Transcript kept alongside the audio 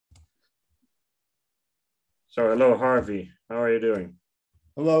So hello, Harvey. How are you doing?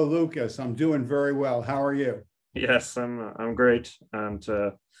 Hello, Lucas. I'm doing very well. How are you? Yes, I'm great, and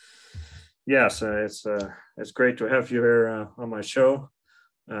yes, it's great to have you here on my show.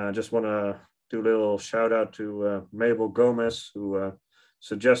 I just want to do a little shout out to Mabel Gomez, who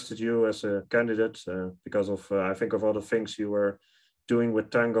suggested you as a candidate because of I think of all the things you were doing with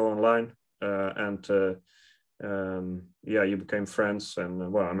Tango online, and yeah, you became friends,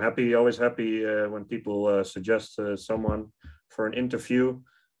 and well, I'm happy, always happy when people suggest someone for an interview.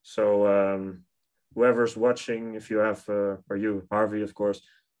 So whoever's watching, if you have, or you, Harvey, of course,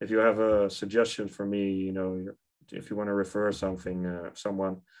 if you have a suggestion for me, if you want to refer something,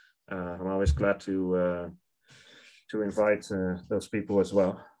 someone, I'm always glad to invite those people as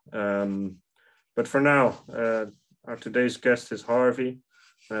well. But for now, our today's guest is Harvey.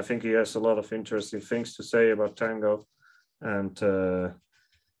 And I think he has a lot of interesting things to say about tango. And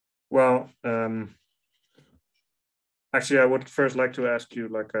well, actually, I would first like to ask you,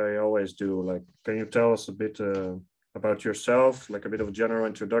 like I always do, like, can you tell us a bit about yourself, like a bit of a general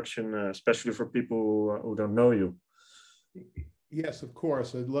introduction, especially for people who don't know you? Yes, of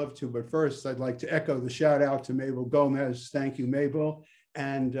course. I'd love to. But first, I'd like to echo the shout out to Mabel Gomez. Thank you, Mabel.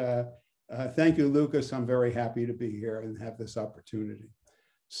 And thank you, Lucas. I'm very happy to be here and have this opportunity.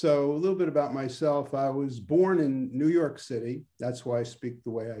 So a little bit about myself. I was born in New York City. That's why I speak the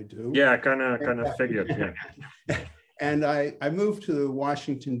way I do. Yeah, I kind of figured, yeah. And I moved to the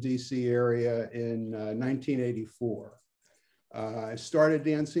Washington, D.C. area in 1984. I started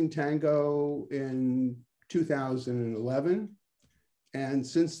dancing tango in 2011. And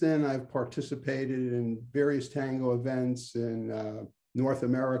since then, I've participated in various tango events in North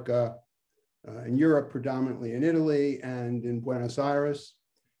America, in Europe, predominantly in Italy, and in Buenos Aires.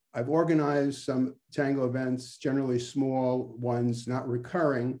 I've organized some tango events, generally small ones, not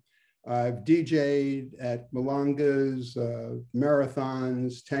recurring. I've DJed at milongas,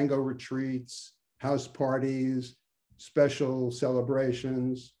 marathons, tango retreats, house parties, special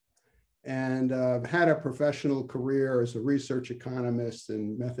celebrations. And I've had a professional career as a research economist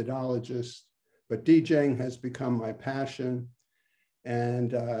and methodologist, but DJing has become my passion.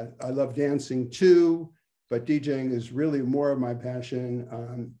 And I love dancing too, but DJing is really more of my passion.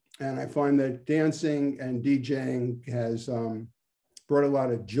 And I find that dancing and DJing has brought a lot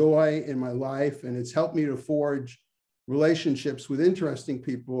of joy in my life, and it's helped me to forge relationships with interesting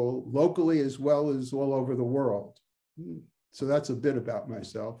people locally as well as all over the world. So that's a bit about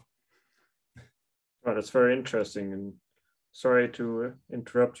myself. Oh, that's very interesting. And sorry to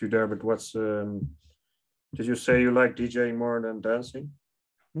interrupt you there, but did you say you like DJing more than dancing?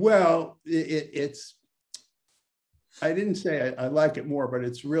 Well, it's, I didn't say I like it more, but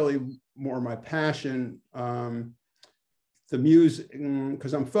it's really more my passion. The music,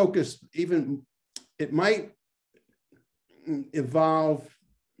 because I'm focused, even it might evolve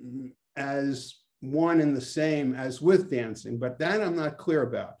as one and the same as with dancing, but that I'm not clear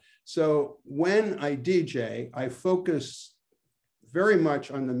about. So when I DJ, I focus very much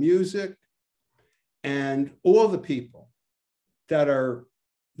on the music and all the people that are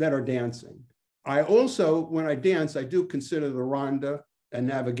dancing. I also, when I dance, I do consider the ronda and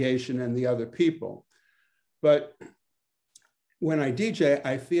navigation and the other people. But when I DJ,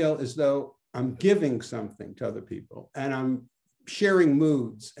 I feel as though I'm giving something to other people and I'm sharing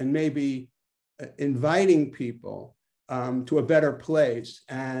moods and maybe inviting people to a better place.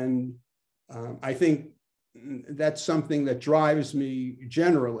 And I think that's something that drives me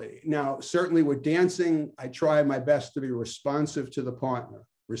generally. Now, certainly with dancing, I try my best to be responsive to the partner,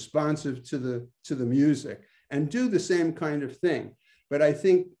 responsive to the music, and do the same kind of thing. But I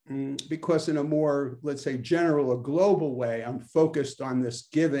think because in a more, let's say, general or global way, I'm focused on this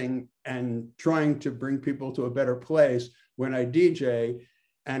giving and trying to bring people to a better place when I DJ,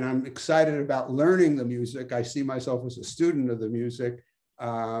 and I'm excited about learning the music. I see myself as a student of the music.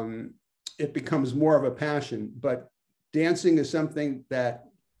 It becomes more of a passion, but dancing is something that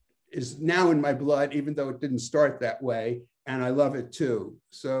is now in my blood, even though it didn't start that way. And I love it too.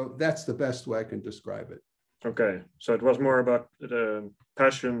 So that's the best way I can describe it. Okay, so it was more about the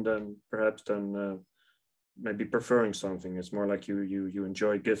passion than perhaps maybe preferring something. It's more like you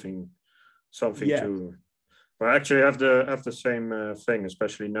enjoy giving something to. Well, actually, I have the same thing,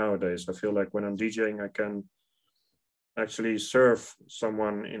 especially nowadays. I feel like when I'm DJing, I can actually serve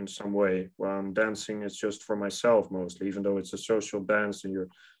someone in some way. While I'm dancing, it's just for myself mostly, even though it's a social dance and you're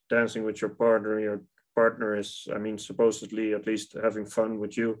dancing with your partner. Your partner is, I mean, supposedly at least having fun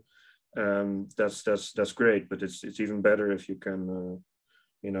with you. That's great, but it's even better if you can,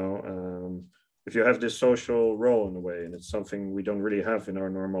 if you have this social role in a way, and it's something we don't really have in our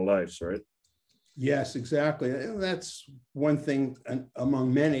normal lives, right? Yes, exactly. And that's one thing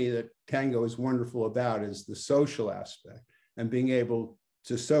among many that tango is wonderful about, is the social aspect and being able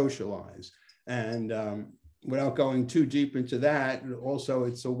to socialize. And without going too deep into that, also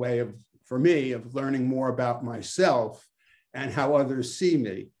it's a way of, for me, of learning more about myself and how others see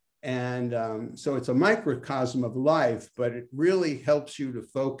me. And so it's a microcosm of life, but it really helps you to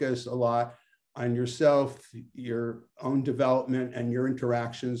focus a lot on yourself, your own development, and your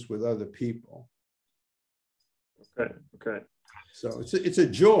interactions with other people. Okay, okay. So it's a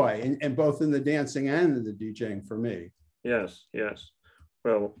joy, and both in the dancing and in the DJing for me. Yes, yes.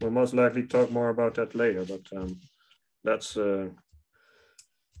 Well, we'll most likely talk more about that later, but that's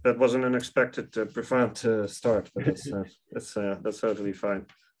that was an unexpected, profound start, but that's totally fine.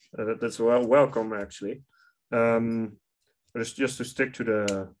 That's welcome, actually. But it's just to stick to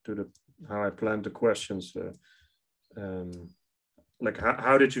the how I planned the questions. Like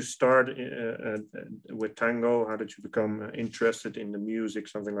how did you start with tango? How did you become interested in the music?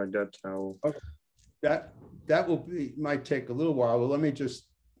 Something like that. How? Okay. That might take a little while, but let me just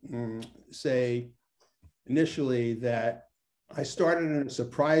say initially that I started in a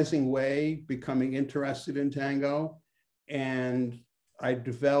surprising way becoming interested in tango, and I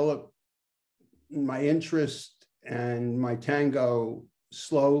developed my interest and my tango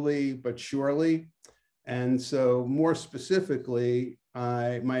slowly but surely. And so more specifically,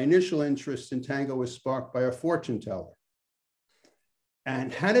 my initial interest in tango was sparked by a fortune teller.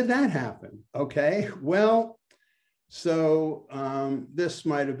 And how did that happen? Okay, well, so this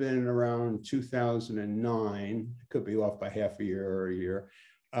might have been around 2009, could be off by half a year or a year.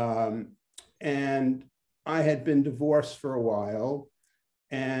 And I had been divorced for a while,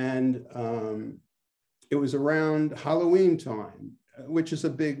 and it was around Halloween time, which is a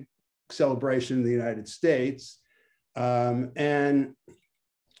big celebration in the United States. And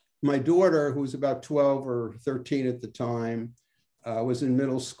my daughter, who was about 12 or 13 at the time, was in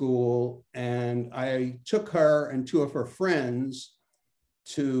middle school, and I took her and two of her friends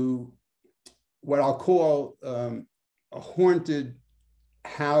to what I'll call a haunted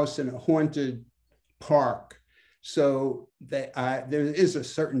house and a haunted park. So there is a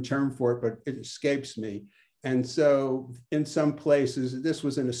certain term for it, but it escapes me. And so in some places, this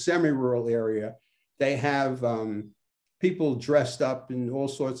was in a semi-rural area, they have people dressed up in all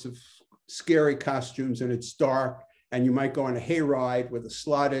sorts of scary costumes, and it's dark, and you might go on a hayride with a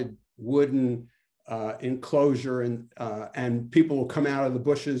slotted wooden enclosure, and people will come out of the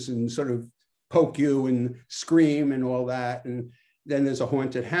bushes and sort of poke you and scream and all that. And then there's a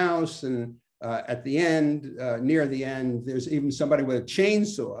haunted house, and at the end, near the end, there's even somebody with a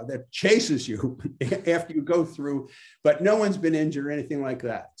chainsaw that chases you after you go through, but no one's been injured or anything like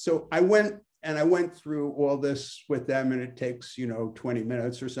that. So I went through all this with them, and it takes, 20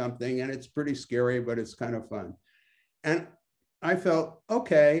 minutes or something, and it's pretty scary, but it's kind of fun. And I felt,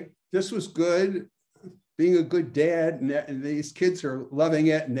 okay, this was good, being a good dad, and these kids are loving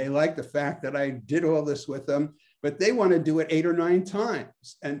it, and they like the fact that I did all this with them, but they want to do it 8 or 9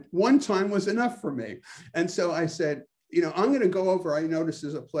 times. And one time was enough for me. And so I said, I'm going to go over, I noticed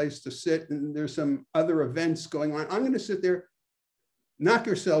there's a place to sit, and there's some other events going on. I'm going to sit there, knock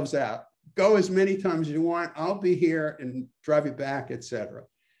yourselves out, go as many times as you want. I'll be here and drive you back, etc.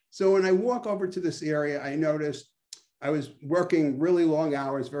 So when I walk over to this area, I noticed I was working really long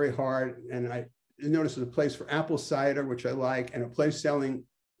hours, very hard, and I noticed there's a place for apple cider, which I like, and a place selling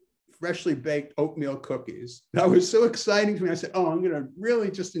freshly baked oatmeal cookies. That was so exciting to me. I said, oh, I'm going to really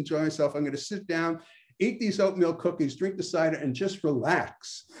just enjoy myself. I'm going to sit down, eat these oatmeal cookies, drink the cider, and just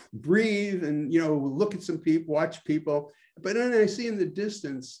relax, breathe, and look at some people, watch people. But then I see in the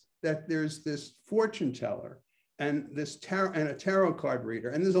distance that there's this fortune teller and a tarot card reader,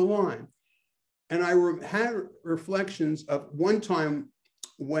 and there's a line. And I had reflections of one time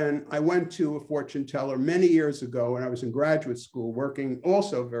when I went to a fortune teller many years ago when I was in graduate school, working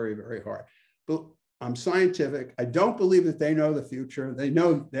also very, very hard. But I'm scientific. I don't believe that they know the future. They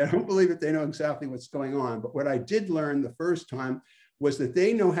don't believe that they know exactly what's going on. But what I did learn the first time was that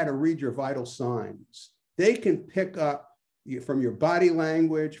they know how to read your vital signs. They can pick up from your body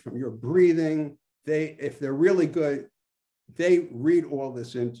language, from your breathing. If they're really good, they read all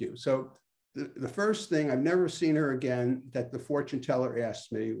this into you. So the first thing, I've never seen her again, that the fortune teller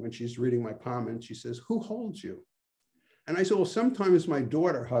asked me when she's reading my palm, and she says, who holds you? And I said, well, sometimes my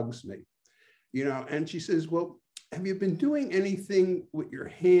daughter hugs me, and she says, well, have you been doing anything with your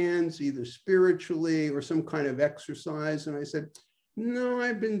hands, either spiritually or some kind of exercise? And I said, no,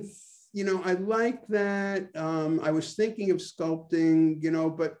 I've been you know, I like that. I was thinking of sculpting, you know,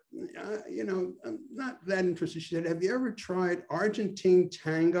 but, you know, I'm not that interested. She said, have you ever tried Argentine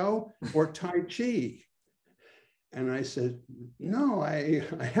tango or Tai Chi? And I said, no, I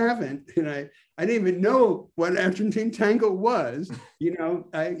haven't. And I didn't even know what Argentine tango was. You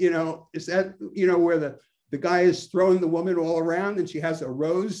know, is that, you know, where the guy is throwing the woman all around and she has a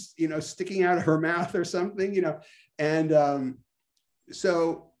rose, you know, sticking out of her mouth or something, you know. And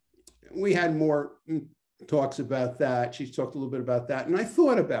so we had more talks about that. She talked a little bit about that. And I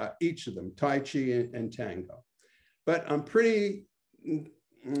thought about each of them, Tai Chi and tango. But I'm pretty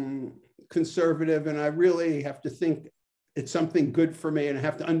conservative, and I really have to think it's something good for me and I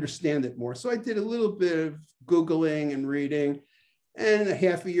have to understand it more. So I did a little bit of Googling and reading, and a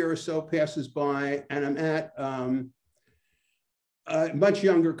half a year or so passes by, and I'm at a much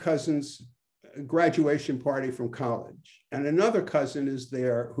younger cousin's graduation party from college. And another cousin is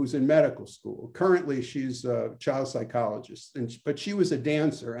there who's in medical school. Currently, she's a child psychologist, but she was a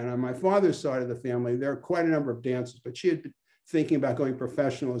dancer. And on my father's side of the family, there are quite a number of dancers, but she had been thinking about going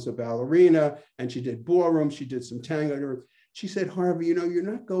professional as a ballerina, and she did ballroom, she did some tango. She said, Harvey, you know, you're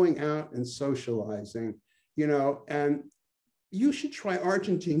not going out and socializing, you know, and you should try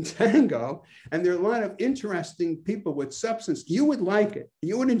Argentine tango. And there are a lot of interesting people with substance. You would like it.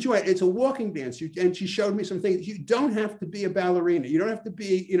 You would enjoy it. It's a walking dance. And she showed me some things. You don't have to be a ballerina. You don't have to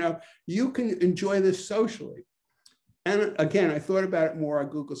be, you know, you can enjoy this socially. And again, I thought about it more. I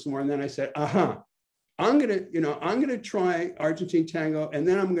Googled some more. And then I said, I'm going to try Argentine tango, and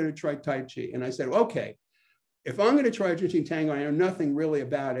then I'm going to try Tai Chi. And I said, okay, if I'm going to try Argentine tango, I know nothing really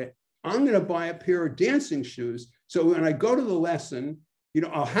about it. I'm going to buy a pair of dancing shoes. So when I go to the lesson, you know,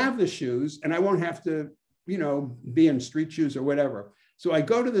 I'll have the shoes and I won't have to, you know, be in street shoes or whatever. So I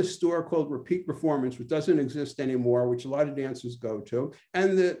go to this store called Repeat Performance, which doesn't exist anymore, which a lot of dancers go to.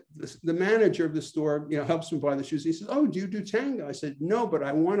 And the manager of the store, you know, helps me buy the shoes. He says, oh, do you do tango? I said, no, but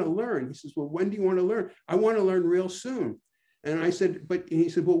I want to learn. He says, well, when do you want to learn? I want to learn real soon. And I said, and he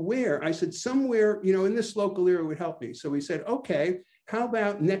said, well, where? I said, somewhere, you know, in this local area would help me. So he said, okay, how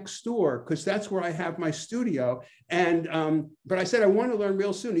about next door? Because that's where I have my studio. And, but I said, I want to learn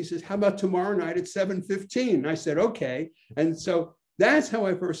real soon. He says, how about tomorrow night at 7:15? I said, okay. And so that's how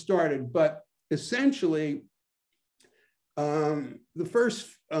I first started. But essentially, the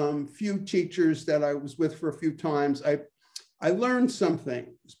first few teachers that I was with for a few times, I learned some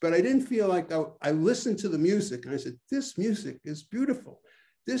things, but I didn't feel like I listened to the music and I said, this music is beautiful.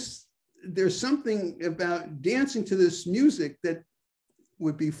 There's something about dancing to this music that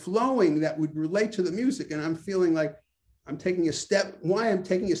would be flowing, that would relate to the music. And I'm feeling like I'm taking a step, I'm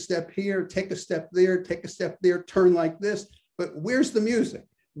taking a step here, take a step there, turn like this. But where's the music?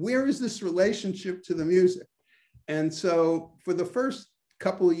 Where is this relationship to the music? And so for the first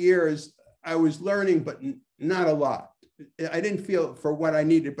couple of years, I was learning, but not a lot. I didn't feel for what I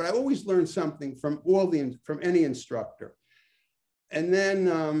needed, but I always learned something from any instructor. And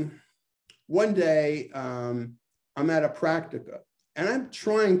then one day I'm at a practica and I'm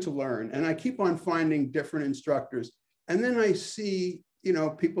trying to learn, and I keep on finding different instructors. And then I see, you know,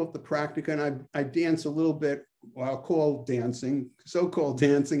 people at the practica, and I dance a little bit, well, I'll call dancing, so-called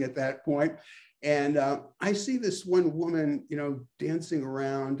dancing at that point. And I see this one woman, you know, dancing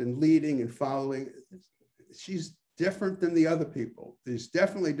around and leading and following. She's different than the other people. She's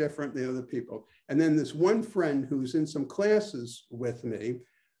definitely different than the other people. And then this one friend who's in some classes with me,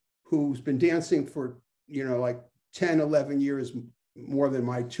 who's been dancing for, you know, like 10, 11 years more than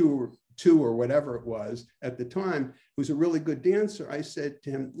my two or whatever it was at the time, who's a really good dancer. I said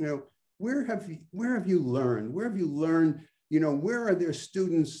to him, you know, where have you learned? Where have you learned? You know, where are there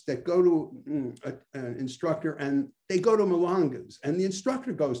students that go to an instructor and they go to Milongas, and the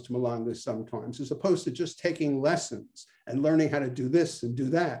instructor goes to Milongas sometimes, as opposed to just taking lessons and learning how to do this and do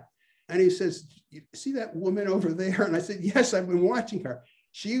that. And he says, you see that woman over there? And I said, yes, I've been watching her.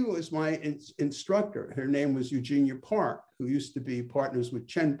 She was my instructor. Her name was Eugenia Park, who used to be partners with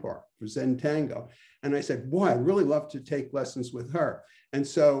Chen Park for Zen Tango. And I said, boy, I'd really love to take lessons with her. And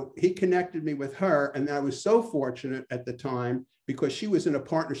so he connected me with her. And I was so fortunate at the time because she was in a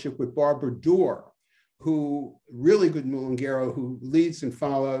partnership with Barbara Dorr, who really good Mulungero, who leads and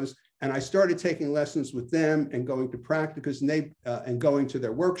follows. And I started taking lessons with them and going to practicas and going to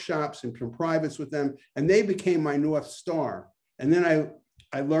their workshops and from privates with them. And they became my North Star. And then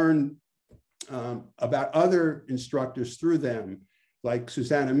I learned about other instructors through them, like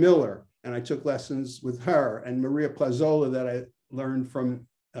Susanna Miller, and I took lessons with her, and Maria Plazola that I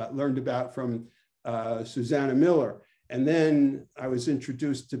learned about from Susanna Miller. And then I was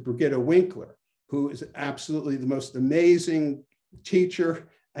introduced to Brigitte Winkler, who is absolutely the most amazing teacher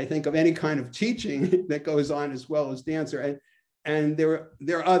I think, of any kind of teaching that goes on as well as dancer. And there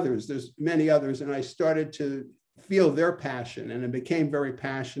are others, there's many others. And I started to feel their passion, and I became very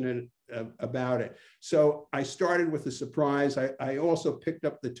passionate about it. So I started with a surprise. I also picked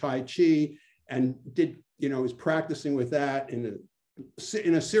up the Tai Chi and did, was practicing with that in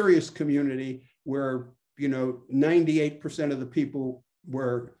a serious community where, 98% of the people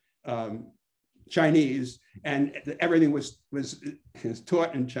were Chinese, and everything was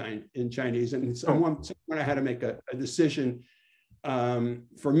taught in Chinese. And someone I had to make a decision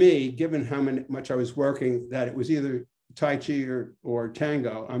for me, given how much I was working, that it was either Tai Chi or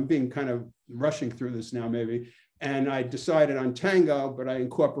tango. I'm being kind of rushing through this now, maybe. And I decided on tango, but I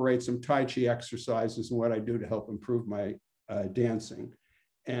incorporate some Tai Chi exercises in what I do to help improve my dancing.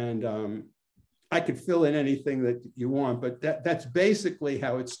 And I could fill in anything that you want, but that's basically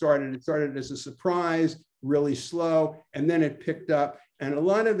how it started. It started as a surprise, really slow, and then it picked up. And a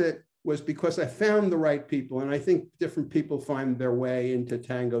lot of it was because I found the right people. And I think different people find their way into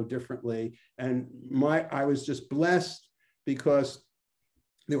tango differently. And I was just blessed because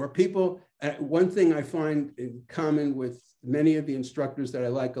there were people. One thing I find in common with many of the instructors that I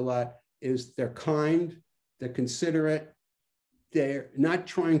like a lot is they're kind, they're considerate, they're not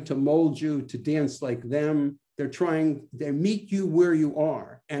trying to mold you to dance like them. They meet you where you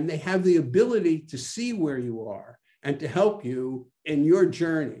are, and they have the ability to see where you are and to help you in your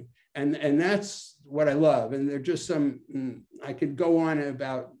journey. And that's what I love. And they're just I could go on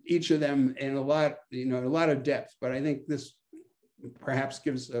about each of them in a lot of depth, but I think this perhaps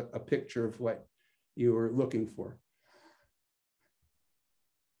gives a picture of what you were looking for.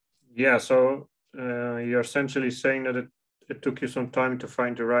 Yeah, so you're essentially saying that it took you some time to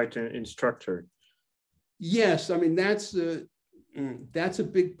find the right instructor. Yes, I mean, that's a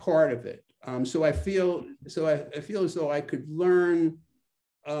big part of it. So I feel as though I could learn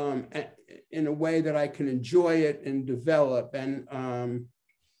in a way that I can enjoy it and develop. And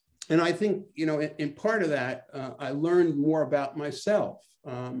I think, in part of that, I learned more about myself.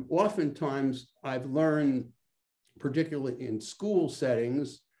 Oftentimes I've learned, particularly in school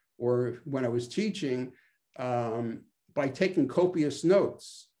settings or when I was teaching, by taking copious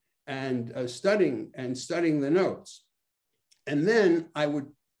notes and studying the notes. And then I would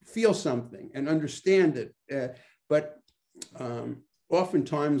feel something and understand it. But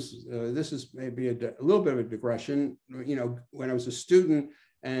oftentimes, this is maybe a little bit of a digression, when I was a student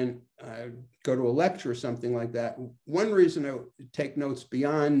and I'd go to a lecture or something like that, one reason I would take notes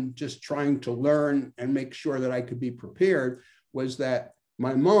beyond just trying to learn and make sure that I could be prepared was that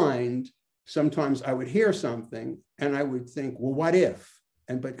my mind, sometimes I would hear something and I would think, well, what if?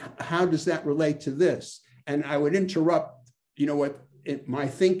 But how does that relate to this? And I would interrupt, my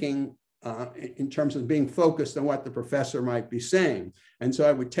thinking in terms of being focused on what the professor might be saying. And so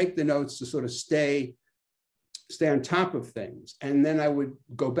I would take the notes to sort of stay on top of things. And then I would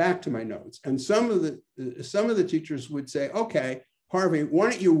go back to my notes. And some of the teachers would say, okay, Harvey, why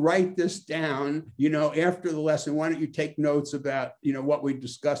don't you write this down, after the lesson, why don't you take notes about, what we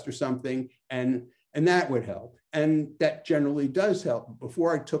discussed or something, and that would help. And that generally does help.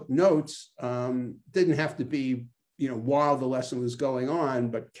 Before I took notes, didn't have to be, while the lesson was going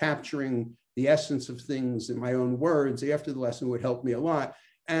on, but capturing the essence of things in my own words after the lesson would help me a lot.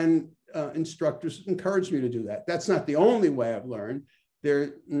 And instructors encouraged me to do that. That's not the only way I've learned.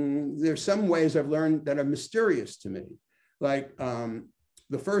 There's some ways I've learned that are mysterious to me. Like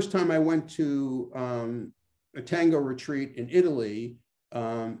the first time I went to a tango retreat in Italy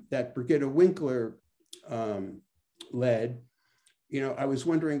that Brigitte Winkler led, I was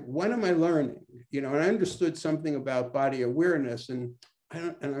wondering, what am I learning? And I understood something about body awareness, and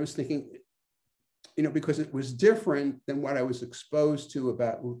I was thinking, because it was different than what I was exposed to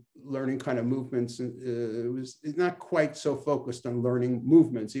about learning kind of movements, and it was not quite so focused on learning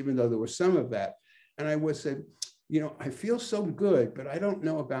movements, even though there was some of that. And I said, I feel so good, but I don't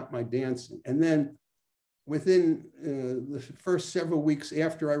know about my dancing. And then within the first several weeks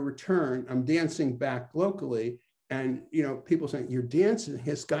after I returned, I'm dancing back locally, and people saying, your dancing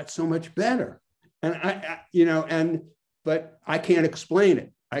has got so much better. And but I can't explain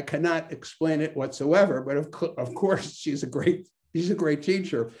it. I cannot explain it whatsoever. But of course, she's a great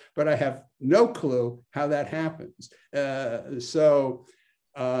teacher, but I have no clue how that happens. So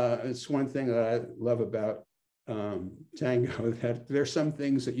it's one thing that I love about tango, that there's some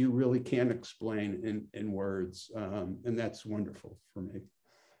things that you really can't explain in words, and that's wonderful for me.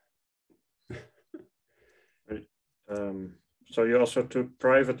 So you also took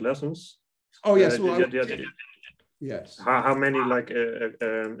private lessons? Oh yes. Yes. How many, like,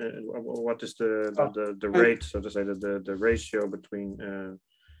 what is the rate, so to say, the ratio between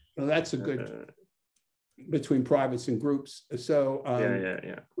Well, that's a good between privates and groups. So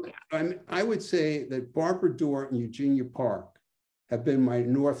I would say that Barbara Dorr and Eugenia Park have been my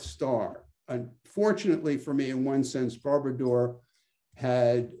North Star. Unfortunately for me, in one sense, Barbara Dorr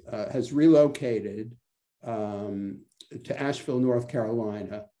has relocated to Asheville, North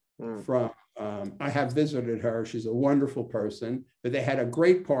Carolina. From I have visited her. She's a wonderful person, but they had a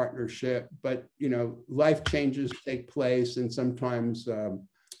great partnership. But life changes take place, and sometimes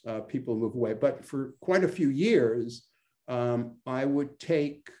people move away. But for quite a few years, I would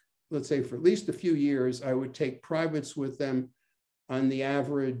take, let's say, for at least a few years, I would take privates with them on the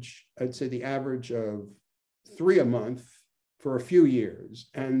average. I'd say the average of 3 a month for a few years,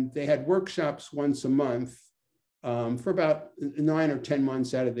 and they had workshops once a month. For about 9 or 10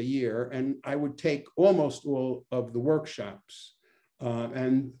 months out of the year. And I would take almost all of the workshops.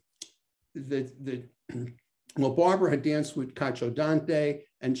 Well, Barbara had danced with Cacho Dante,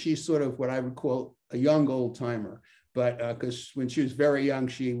 and she's sort of what I would call a young old timer. But because when she was very young,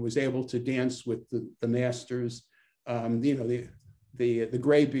 she was able to dance with the masters, the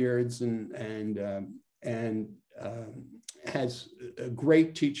graybeards, and has a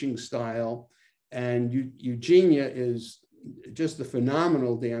great teaching style. And Eugenia is just a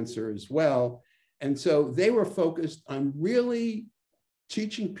phenomenal dancer as well. And so they were focused on really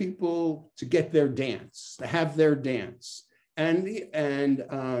teaching people to get their dance, to have their dance. And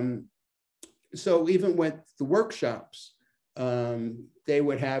so even with the workshops, they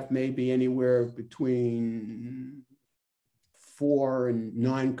would have maybe anywhere between 4 and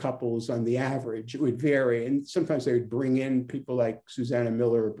 9 couples on the average. It would vary. And sometimes they would bring in people like Susanna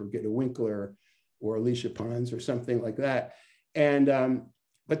Miller or Brigitte Winkler or Alicia Pons or something like that. And,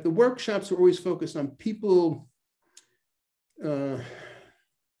 but the workshops were always focused on people,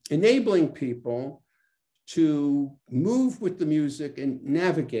 enabling people to move with the music and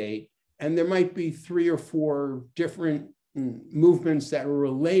navigate. And there might be 3 or 4 different movements that were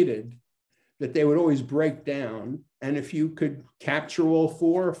related that they would always break down. And if you could capture all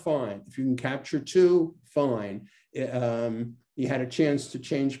 4, fine. If you can capture 2, fine. You had a chance to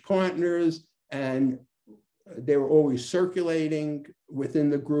change partners, and they were always circulating within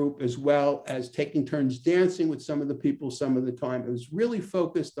the group, as well as taking turns dancing with some of the people some of the time. It was really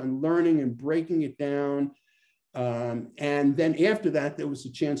focused on learning and breaking it down. And then after that, there was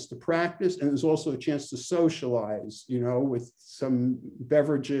a chance to practice, and there was also a chance to socialize, with some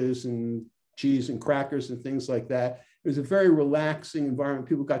beverages and cheese and crackers and things like that. It was a very relaxing environment.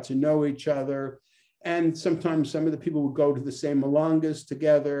 People got to know each other. And sometimes some of the people would go to the same milongas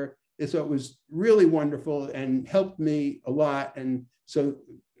together. And so it was really wonderful and helped me a lot. And so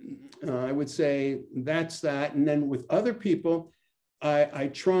I would say that's that. And then with other people,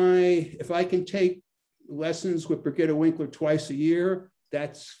 I try, if I can take lessons with Brigitte Winkler twice a year,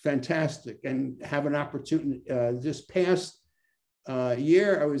 that's fantastic. And have an opportunity. This past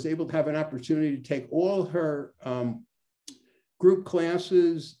year, I was able to have an opportunity to take all her group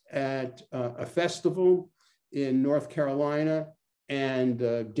classes at a festival in North Carolina and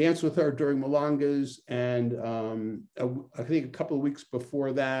dance with her during milongas. And I think a couple of weeks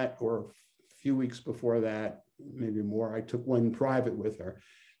before that, or a few weeks before that, maybe more, I took one private with her.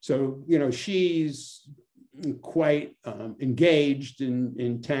 So, she's quite engaged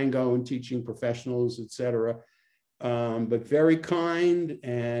in tango and teaching professionals, et cetera, but very kind,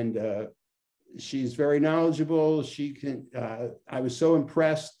 and she's very knowledgeable. She can, I was so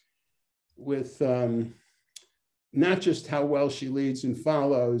impressed with not just how well she leads and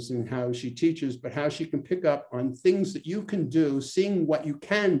follows and how she teaches, but how she can pick up on things that you can do, seeing what you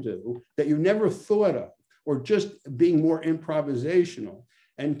can do that you never thought of, or just being more improvisational.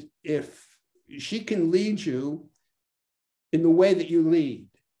 And if she can lead you in the way that you lead,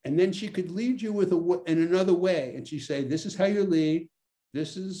 and then she could lead you in another way, and she say, this is how you lead,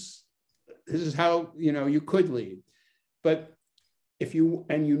 this is how you could lead. But if you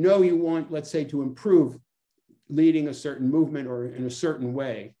want, let's say, to improve leading a certain movement or in a certain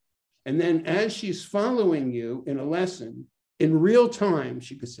way, and then as she's following you in a lesson, in real time,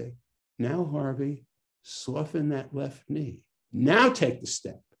 she could say, now, Harvey, soften that left knee. Now take the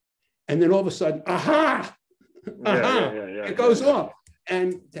step. And then all of a sudden, it goes off.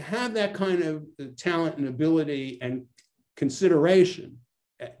 And to have that kind of talent and ability and consideration,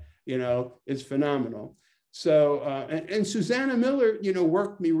 is phenomenal. So, and Susanna Miller,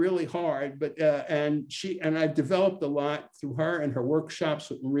 worked me really hard, but, and I've developed a lot through her and her workshops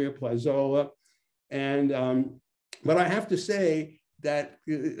with Maria Plazola. And, but I have to say that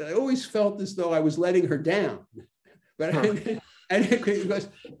I always felt as though I was letting her down. But because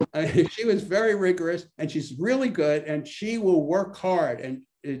she was very rigorous, and she's really good, and she will work hard. And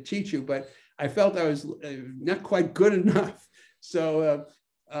teach you, but I felt I was not quite good enough. So,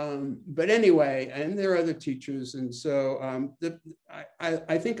 but anyway, and there are other teachers. And so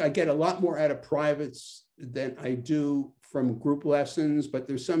I think I get a lot more out of privates than I do from group lessons, but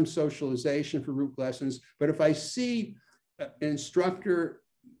there's some socialization for group lessons. But if I see an instructor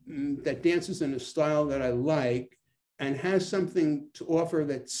that dances in a style that I like and has something to offer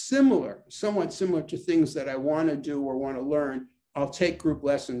that's similar, somewhat similar to things that I want to do or want to learn, I'll take group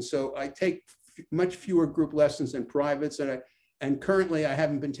lessons. So I take much fewer group lessons than privates, and currently I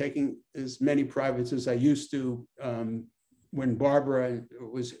haven't been taking as many privates as I used to when Barbara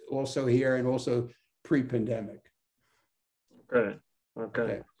was also here and also pre-pandemic.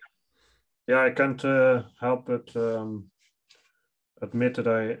 Okay. Yeah, I can't help but admit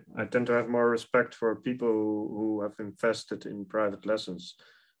that I tend to have more respect for people who have invested in private lessons,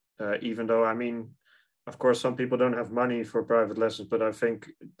 even though, I mean, of course, some people don't have money for private lessons, but I think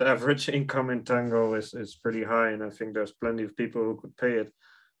the average income in tango is pretty high, and I think there's plenty of people who could pay it,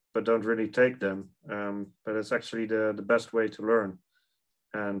 but don't really take them. But it's actually the best way to learn.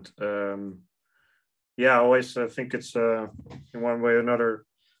 And yeah, I always think it's in one way or another,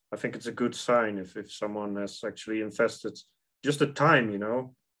 I think it's a good sign if someone has actually invested just the time, you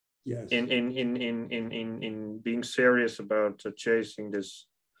know, yes, in being serious about chasing this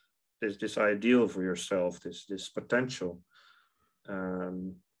ideal for yourself, this potential.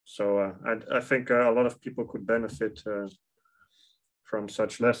 So I think a lot of people could benefit from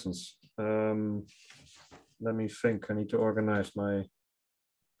such lessons. Let me think. I need to organize my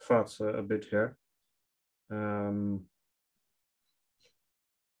thoughts a bit here.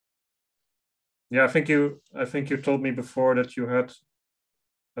 Yeah, I think you told me before that you had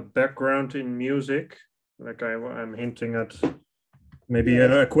a background in music. Like I'm hinting at maybe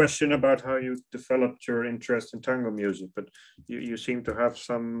a question about how you developed your interest in tango music, but you seem to have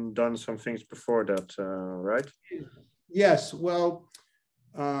done some things before that, right? Yes. Well,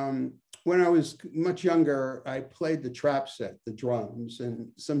 when I was much younger, I played the trap set, the drums, and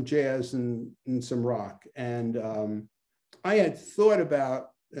some jazz and some rock. And I had thought about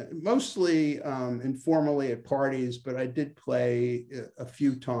mostly informally at parties, but I did play a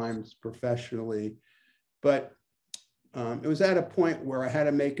few times professionally. But it was at a point where I had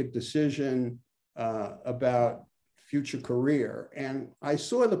to make a decision about future career. And I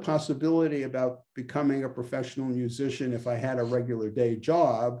saw the possibility about becoming a professional musician if I had a regular day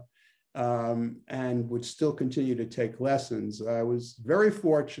job and would still continue to take lessons. I was very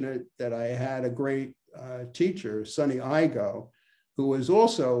fortunate that I had a great teacher, Sonny Igo, who was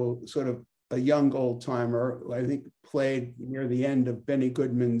also sort of a young old timer. I think played near the end of Benny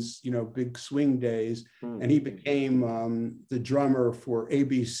Goodman's, big swing days, and he became the drummer for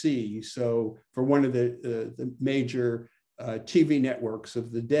ABC, so for one of the major TV networks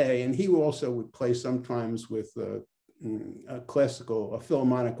of the day. And he also would play sometimes with a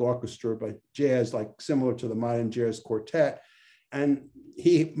Philharmonic orchestra, but jazz, like similar to the modern jazz quartet. And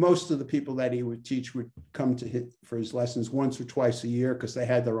most of the people that he would teach would come to for his lessons once or twice a year because they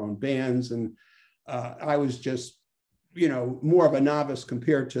had their own bands. And I was just, more of a novice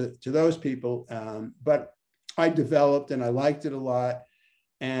compared to those people. But I developed and I liked it a lot.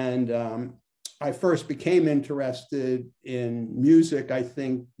 And I first became interested in music, I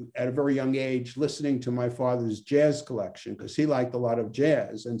think, at a very young age, listening to my father's jazz collection, because he liked a lot of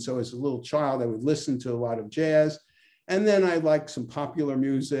jazz. And so as a little child, I would listen to a lot of jazz. And then I liked some popular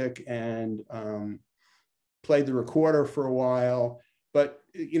music and played the recorder for a while. But,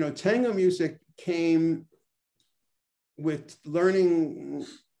 tango music came with learning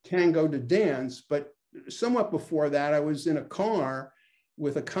tango to dance. But somewhat before that, I was in a car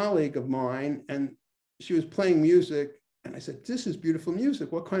with a colleague of mine, and she was playing music. And I said, "This is beautiful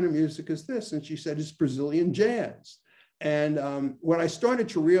music. What kind of music is this?" And she said, "It's Brazilian jazz." And what I started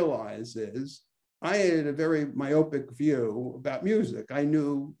to realize is I had a very myopic view about music. I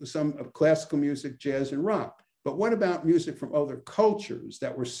knew some of classical music, jazz, and rock. But what about music from other cultures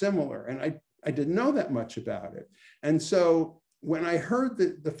that were similar? And I didn't know that much about it. And so when I heard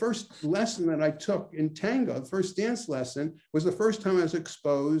the first lesson that I took in tango, the first dance lesson, was the first time I was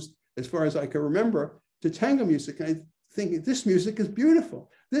exposed, as far as I can remember, to tango music. And I think, this music is beautiful.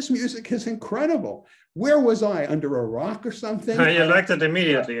 This music is incredible. Where was I, under a rock or something? You liked it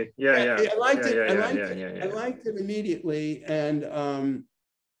immediately. Yeah. I liked it. I liked it immediately. And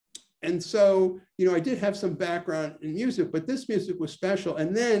so, I did have some background in music, but this music was special.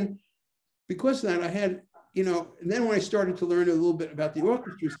 And then because of that, I had, and then when I started to learn a little bit about the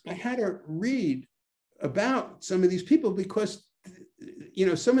orchestras, I had to read about some of these people, because you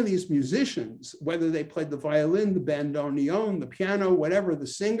know, some of these musicians, whether they played the violin, the bandoneon, the piano, whatever, the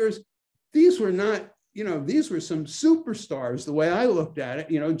singers, these were not, you know, these were some superstars, the way I looked at it,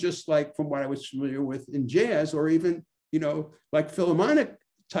 you know, just like from what I was familiar with in jazz, or even, you know, like Philharmonic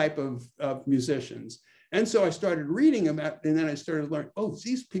type of musicians. And so I started reading about, and then I started learning, oh,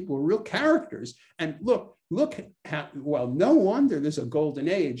 these people are real characters. And look how, well, no wonder there's a golden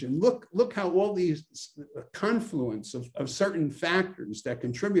age. And look how all these confluence of certain factors that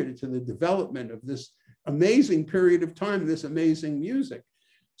contributed to the development of this amazing period of time, this amazing music.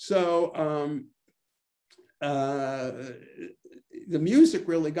 So the music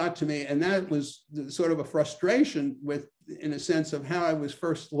really got to me, and that was sort of a frustration with, in a sense, of how I was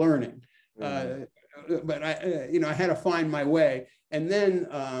first learning. But I, you know, I had to find my way. And then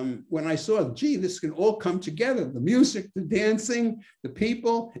when I saw, gee, this can all come together, the music, the dancing, the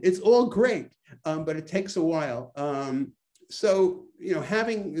people, it's all great, but it takes a while. So, you know,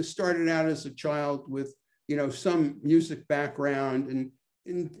 having started out as a child with, you know, some music background, and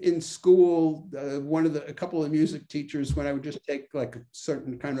in school, a couple of music teachers, when I would just take like a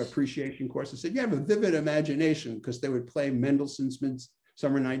certain kind of appreciation course, said, you have a vivid imagination, because they would play Mendelssohn's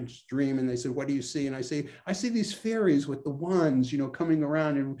Midsummer Night's Dream, and they said, what do you see? And I say, I see these fairies with the wands, you know, coming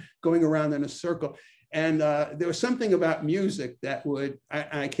around and going around in a circle. And there was something about music that would,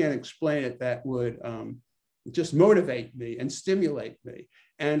 I can't explain it, that would just motivate me and stimulate me.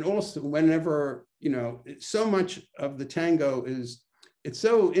 And also whenever, you know, so much of the tango is, it's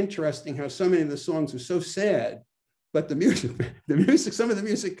so interesting how so many of the songs are so sad, but the music, some of the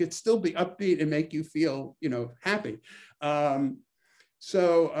music could still be upbeat and make you feel, you know, happy.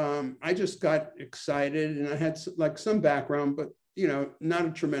 So I just got excited, and I had like some background, but, you know, not a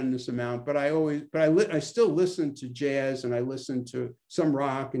tremendous amount, but I still listen to jazz, and I listen to some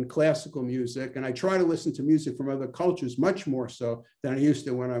rock and classical music. And I try to listen to music from other cultures much more so than I used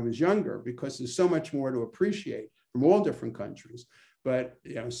to when I was younger, because there's so much more to appreciate from all different countries. But,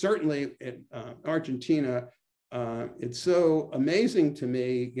 you know, certainly in Argentina, it's so amazing to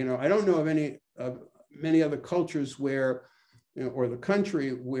me. You know, I don't know of many other cultures where, you know, or the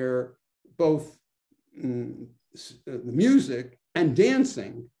country where both the music and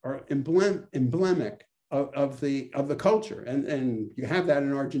dancing are emblematic of the culture, and you have that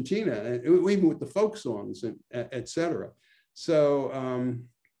in Argentina, even with the folk songs, and et cetera. So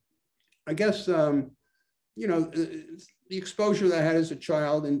I guess you know, the exposure that I had as a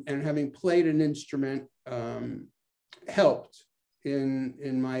child, and having played an instrument helped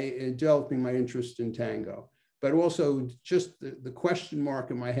in developing my interest in tango. But also just the question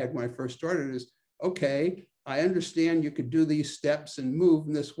mark in my head when I first started is, okay, I understand you could do these steps and move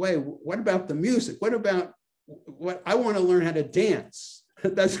in this way. What about the music? What about what I want to learn how to dance?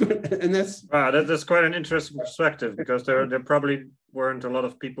 That's quite an interesting perspective, because there probably weren't a lot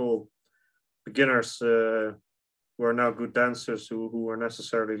of people, beginners, who are now good dancers, who were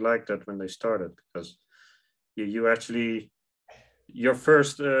necessarily like that when they started, because you actually, your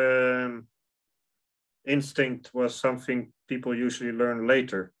first instinct was something people usually learn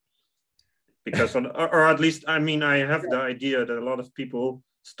later, because or at least, I mean, I have the idea that a lot of people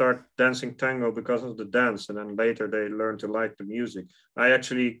start dancing tango because of the dance, and then later they learn to like the music. I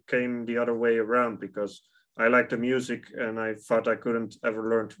actually came the other way around, because I liked the music and I thought I couldn't ever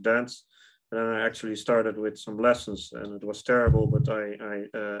learn to dance, and then I actually started with some lessons, and it was terrible, but I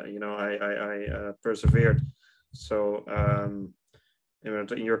persevered. So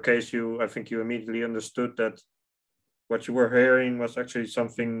in your case, I think you immediately understood that what you were hearing was actually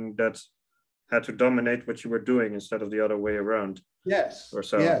something that had to dominate what you were doing, instead of the other way around. Yes. Or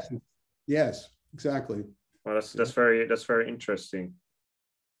so. Yes, exactly. Well, that's very interesting.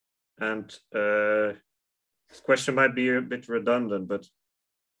 And this question might be a bit redundant, but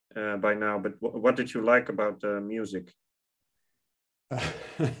by now. But what did you like about the music?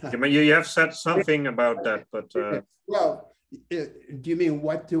 You have said something about that, but well, do you mean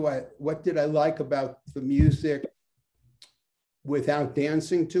what did I like about the music without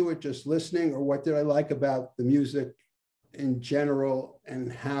dancing to it, just listening, or what did I like about the music in general,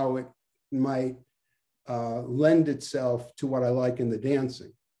 and how it might lend itself to what I like in the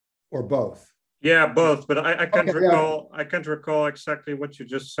dancing, or both? Yeah, both. But I can't recall. I can't recall exactly what you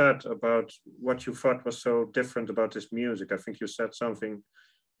just said about what you thought was so different about this music. I think you said something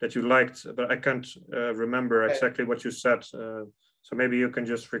that you liked, but I can't remember exactly what you said. So maybe you can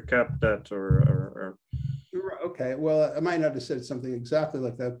just recap that, or. Okay, well, I might not have said something exactly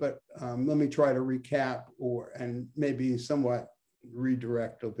like that, but let me try to recap, and maybe somewhat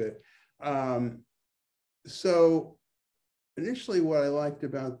redirect a bit. So initially, what I liked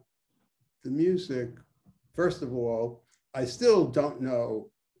about the music, first of all, I still don't know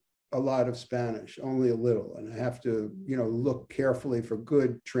a lot of Spanish, only a little, and I have to, look carefully for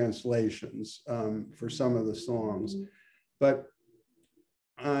good translations for some of the songs. But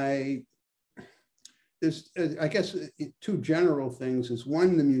there's, I guess, two general things: is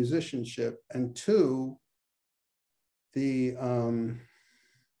one, the musicianship, and two, the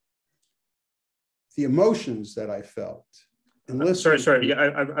emotions that I felt. And sorry. Yeah,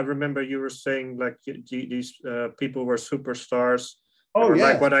 I remember you were saying like these people were superstars. Oh, yeah.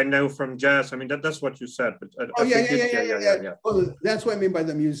 Like what I know from jazz. I mean, that's what you said. But yeah. Well, that's what I mean by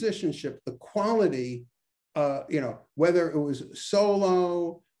the musicianship, the quality, whether it was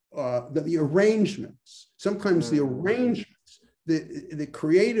solo, the arrangements, sometimes the arrangements, the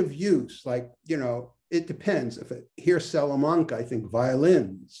creative use, like, it depends. If here's Salamanca, I think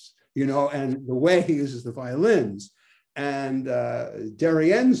violins, and the way he uses the violins. And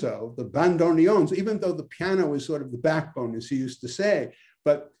D'Arienzo, the bandoneons, even though the piano is sort of the backbone, as he used to say,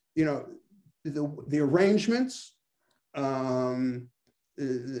 but the arrangements, they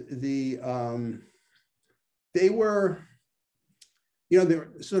were, there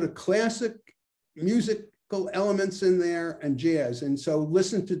were sort of classic musical elements in there and jazz. And so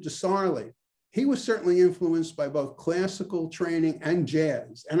listen to DeSarli. He was certainly influenced by both classical training and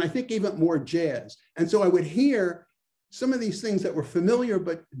jazz, and I think even more jazz. And so I would hear some of these things that were familiar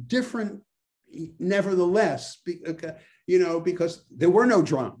but different nevertheless, because there were no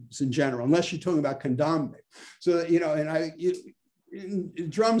drums in general, unless you're talking about candombe. So,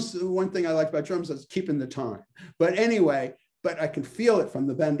 drums, one thing I like about drums is keeping the time. But anyway, I could feel it from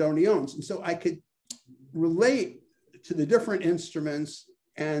the bandoneons. And so I could relate to the different instruments,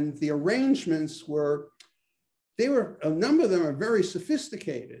 and the arrangements a number of them are very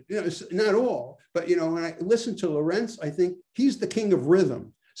sophisticated, not all, but, when I listen to Lorenz, I think he's the king of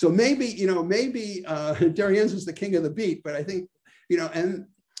rhythm. So maybe D'Arienzo is the king of the beat, but I think,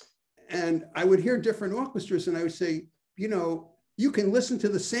 and I would hear different orchestras and I would say, you can listen to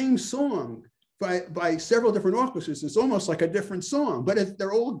the same song by several different orchestras. It's almost like a different song, but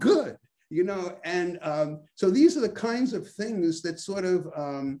they're all good, and so these are the kinds of things that sort of,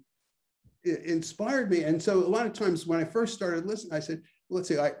 it inspired me. And so a lot of times when I first started listening, I said, well, let's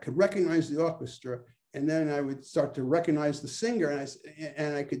say I could recognize the orchestra, and then I would start to recognize the singer,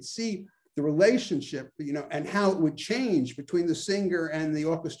 and I could see the relationship, and how it would change between the singer and the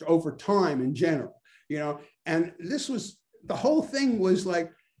orchestra over time in general, and the whole thing was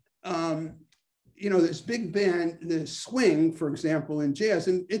like, this big band, the swing, for example, in jazz,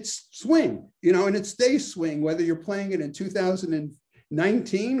 and it's swing, and it stays swing, whether you're playing it in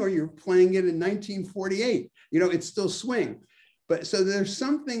 2019 or you're playing it in 1948, it's still swing. But so there's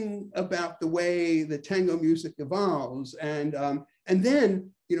something about the way the tango music evolves, and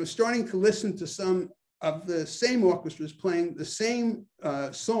then starting to listen to some of the same orchestras playing the same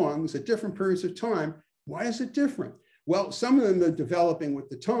songs at different periods of time. Why is it different? Well, some of them are developing with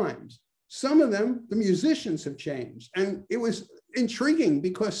the times. Some of them, the musicians have changed, and it was intriguing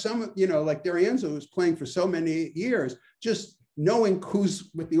because some, like D'Arienzo was playing for so many years, just knowing who's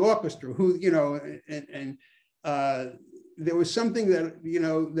with the orchestra, who, and there was something that,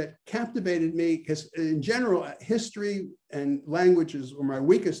 that captivated me, because in general, history and languages were my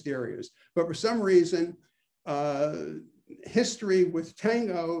weakest areas. But for some reason, history with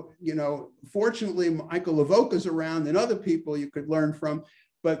tango, fortunately, Michael Lavoca's around and other people you could learn from.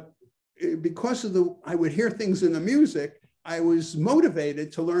 But because of I would hear things in the music, I was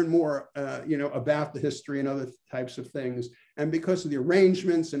motivated to learn more, about the history and other types of things. And because of the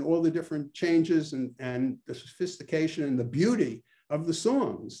arrangements and all the different changes and the sophistication and the beauty of the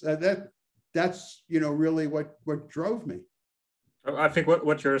songs, that's really what drove me. I think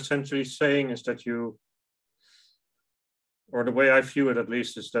what you're essentially saying is that or the way I view it at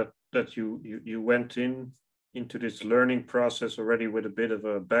least, is that you went into this learning process already with a bit of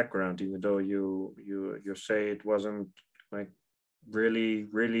a background, even though you say it wasn't like really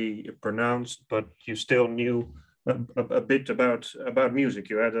pronounced, but you still knew a bit about music.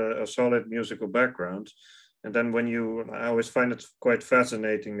 You had a solid musical background. And then I always find it quite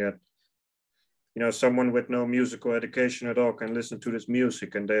fascinating that someone with no musical education at all can listen to this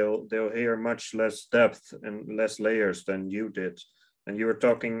music, and they'll hear much less depth and less layers than you did. And you were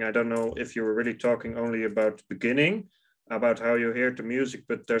talking, I don't know if you were really talking only about the beginning, about how you hear the music,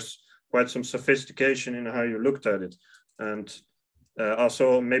 but there's quite some sophistication in how you looked at it. And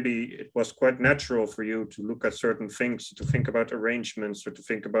also maybe it was quite natural for you to look at certain things, to think about arrangements, or to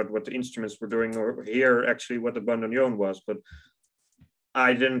think about what the instruments were doing, or hear actually what the bandoneon was. But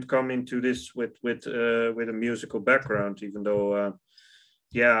I didn't come into this with a musical background, even though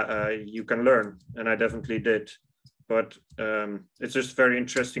you can learn, and I definitely did. but it's just very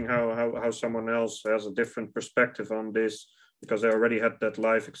interesting how someone else has a different perspective on this, because they already had that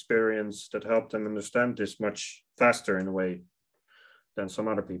life experience that helped them understand this much faster in a way than some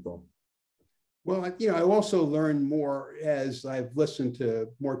other people. Well, I also learned more as I've listened to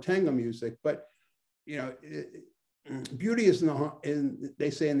more tango music, but beauty is they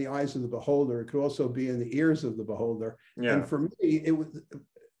say in the eyes of the beholder. It could also be in the ears of the beholder. Yeah. And for me,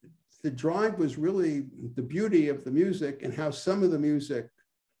 the drive was really the beauty of the music, and how some of the music,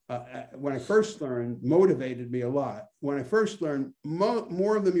 when I first learned, motivated me a lot. When I first learned,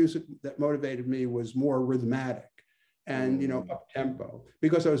 more of the music that motivated me was more rhythmic and up tempo,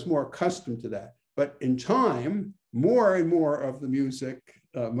 because I was more accustomed to that. But in time, more and more of the music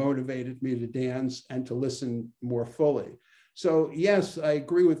motivated me to dance and to listen more fully. So yes, I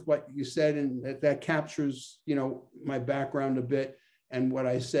agree with what you said, and that captures my background a bit and what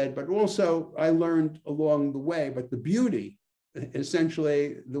I said. But also I learned along the way. But the beauty,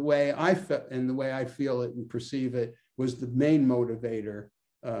 essentially, the way I felt and the way I feel it and perceive it, was the main motivator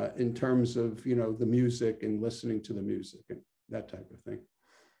in terms of the music and listening to the music and that type of thing.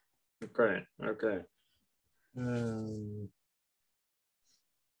 Okay.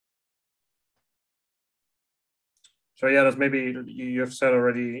 So yeah, that's maybe you've said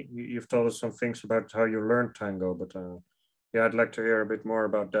already. You've told us some things about how you learned tango, but yeah, I'd like to hear a bit more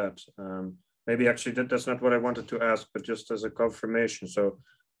about that. Maybe actually that's not what I wanted to ask, but just as a confirmation. So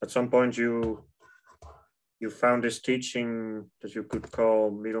at some point you found this teaching that you could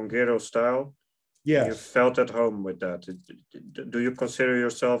call milonguero style. Yes. You felt at home with that. Do you consider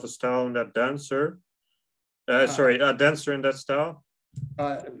yourself a style in that dancer? A dancer in that style?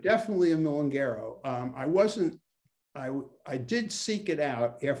 Definitely a milonguero. I did seek it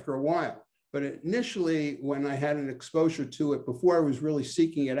out after a while, but initially when I had an exposure to it, before I was really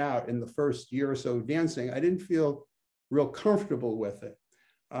seeking it out in the first year or so of dancing, I didn't feel real comfortable with it.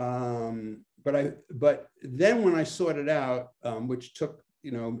 But then when I sought it out, which took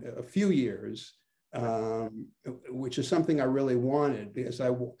a few years, which is something I really wanted, because I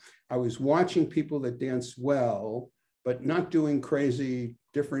was watching people that dance well, but not doing crazy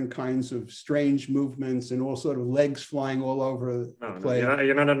different kinds of strange movements and all sort of legs flying all over the place.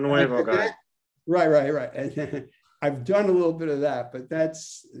 You're not a nuevo guy. Right. And I've done a little bit of that, but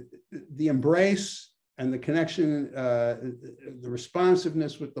that's the embrace and the connection, the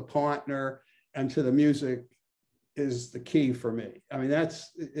responsiveness with the partner and to the music is the key for me. I mean,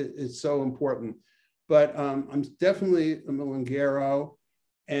 it's so important. But I'm definitely a milonguero.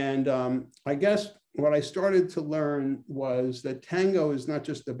 And I guess what I started to learn was that tango is not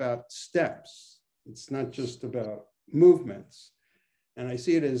just about steps. It's not just about movements. And I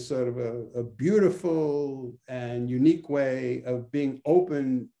see it as sort of a beautiful and unique way of being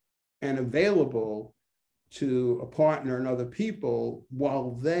open and available to a partner and other people,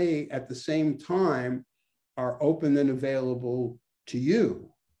 while they at the same time are open and available to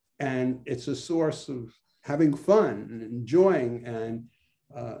you. And it's a source of having fun and enjoying and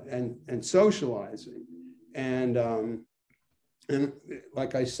socializing. And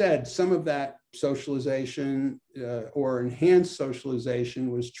like I said, some of that socialization or enhanced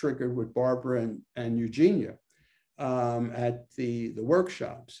socialization was triggered with Barbara and Eugenia at the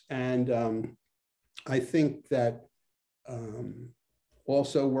workshops. And I think that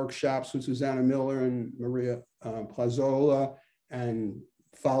also workshops with Susanna Miller and Maria Plazola, and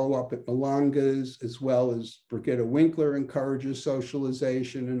follow up at Milongas, as well as Brigitte Winkler encourages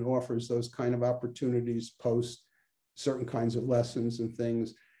socialization and offers those kind of opportunities post certain kinds of lessons and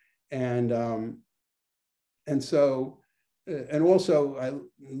things. And also I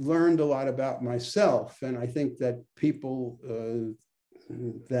learned a lot about myself. And I think that people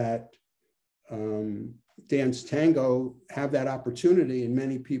that dance tango have that opportunity, and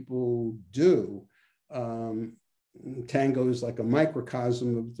many people do. Tango is like a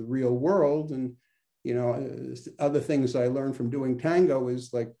microcosm of the real world. And, other things I learned from doing tango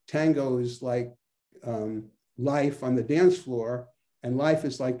is like life on the dance floor, and life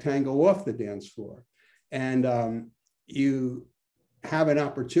is like tango off the dance floor. And you have an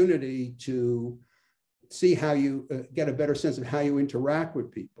opportunity to see how you get a better sense of how you interact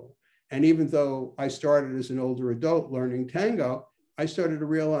with people. And even though I started as an older adult learning tango, I started to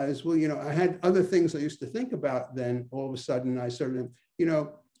realize, well, I had other things I used to think about. Then all of a sudden I started,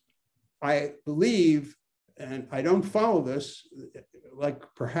 I believe, and I don't follow this like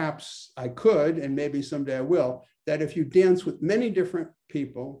perhaps I could, and maybe someday I will, that if you dance with many different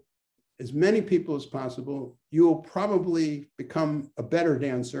people, as many people as possible, you will probably become a better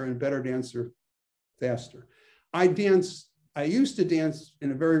dancer, and better dancer faster. I used to dance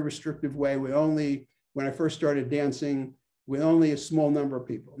in a very restrictive way with only when I first started dancing with only a small number of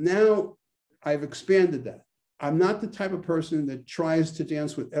people. Now I've expanded that. I'm not the type of person that tries to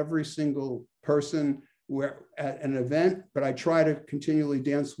dance with every single person where at an event, but I try to continually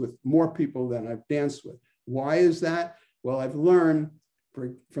dance with more people than I've danced with. Why is that? Well, I've learned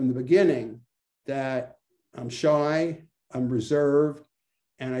from the beginning that I'm shy, I'm reserved,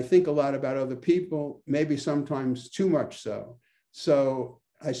 and I think a lot about other people, maybe sometimes too much so. So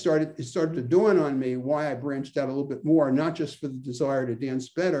it started to dawn on me why I branched out a little bit more, not just for the desire to dance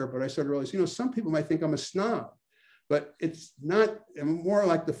better, but I started to realize, you know, some people might think I'm a snob, but it's not. I'm more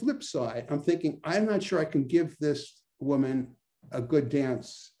like the flip side. I'm thinking, I'm not sure I can give this woman a good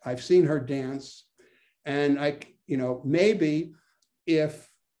dance. I've seen her dance, and maybe if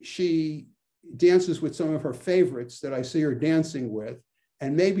she dances with some of her favorites that I see her dancing with,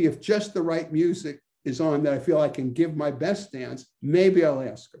 and maybe if just the right music is on that I feel I can give my best dance, maybe I'll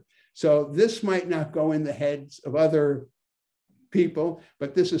ask her. So this might not go in the heads of other people,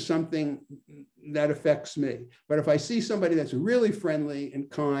 but this is something that affects me. But if I see somebody that's really friendly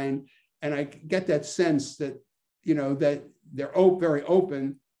and kind, and I get that sense that, you know, that they're very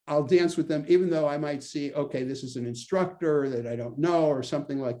open, I'll dance with them, even though I might see, okay, this is an instructor that I don't know or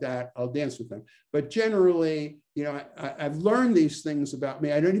something like that, I'll dance with them. But generally, you know, I've learned these things about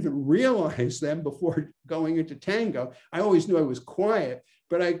me. I don't even realize them before going into tango. I always knew I was quiet,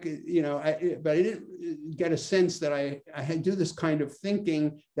 but I didn't get a sense that I had do this kind of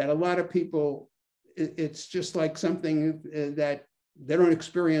thinking that a lot of people, it's just like something that they don't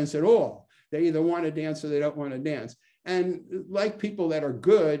experience at all. They either want to dance or they don't want to dance. And like people that are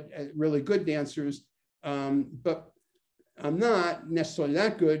good, really good dancers, but I'm not necessarily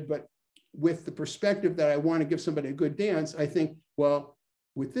that good, but with the perspective that I want to give somebody a good dance, I think, well,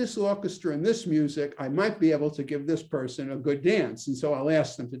 with this orchestra and this music, I might be able to give this person a good dance. And so I'll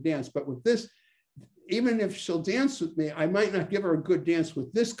ask them to dance. But with this, even if she'll dance with me, I might not give her a good dance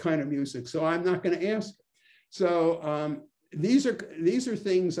with this kind of music. So I'm not going to ask her. So these are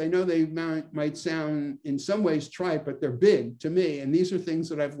things, I know they might sound in some ways trite, but they're big to me. And these are things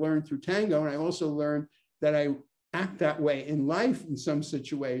that I've learned through tango. And I also learned that I act that way in life in some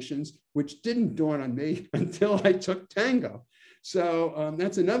situations, which didn't dawn on me until I took tango. So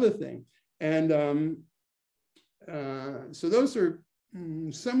that's another thing. And so those are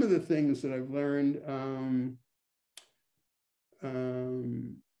some of the things that I've learned.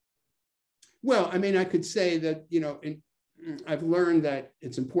 Well, I mean, I could say that, you know, I've learned that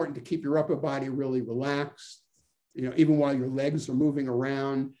it's important to keep your upper body really relaxed, you know, even while your legs are moving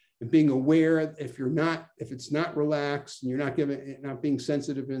around, and being aware if it's not relaxed and you're not being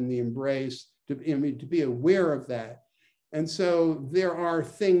sensitive in the embrace, to be aware of that. And so there are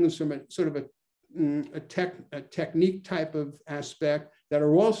things from a sort of a technique type of aspect that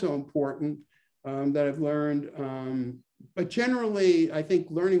are also important that I've learned. But generally, I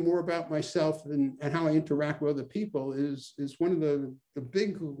think learning more about myself and how I interact with other people is one of the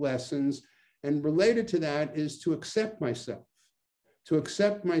big lessons. And related to that is to accept myself,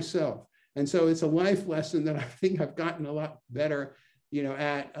 And so it's a life lesson that I think I've gotten a lot better, you know,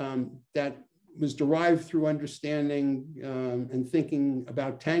 at that was derived through understanding and thinking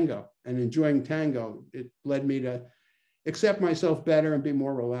about tango and enjoying tango. It led me to accept myself better and be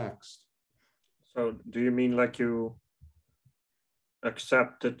more relaxed. So do you mean like you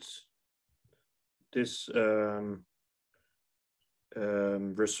accepted this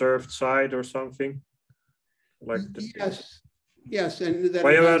reserved side or something? Like yes, and that.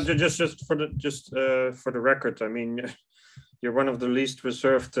 Well, yeah, just for the record, I mean, you're one of the least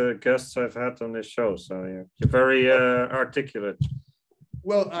reserved guests I've had on this show, so you're very articulate.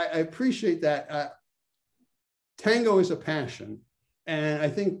 Well, I appreciate that. Tango is a passion, and I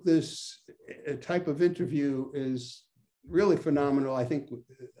think this type of interview is really phenomenal. I think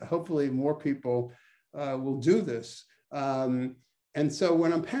hopefully more people will do this. And so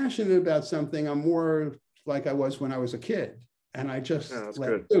when I'm passionate about something, I'm more like I was when I was a kid, and I just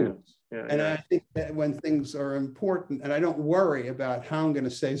let loose. And I think that when things are important, and I don't worry about how I'm going to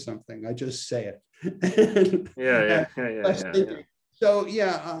say something, I just say it. So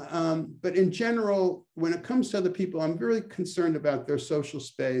but in general, when it comes to other people, I'm really concerned about their social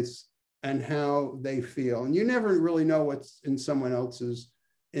space and how they feel. And you never really know what's in someone else's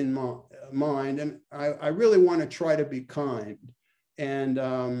mind. And I really want to try to be kind. And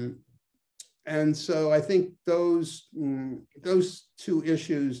so I think those two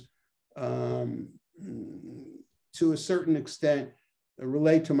issues, to a certain extent,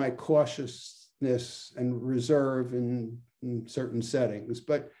 relate to my cautiousness and reserve in certain settings.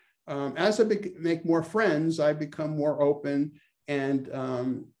 But as I make more friends, I become more open, and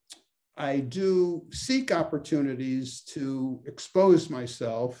I do seek opportunities to expose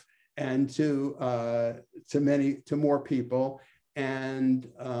myself and to more people, and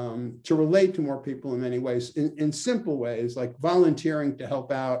to relate to more people in many ways, in simple ways, like volunteering to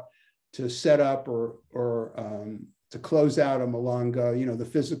help out, to set up or to close out a milonga, you know, the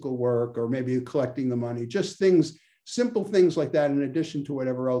physical work, or maybe collecting the money, just things, simple things like that, in addition to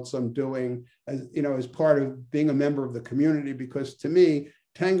whatever else I'm doing, as, you know, as part of being a member of the community. Because to me,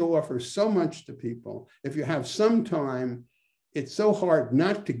 tango offers so much to people. If you have some time, it's so hard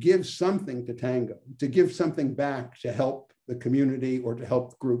not to give something to tango, to give something back to help the community or to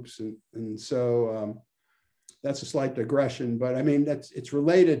help groups. And so that's a slight digression, but I mean, it's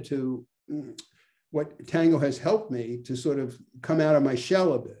related to what tango has helped me to sort of come out of my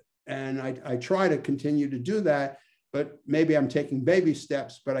shell a bit. And I try to continue to do that, but maybe I'm taking baby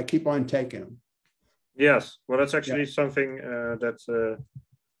steps, but I keep on taking them. Yes, well, that's actually something that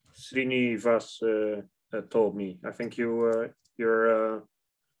Srinivas told me. I think you're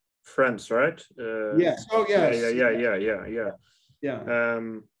friends, right? Yes. Oh, yes. Yeah.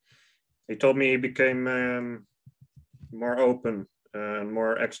 He told me he became more open and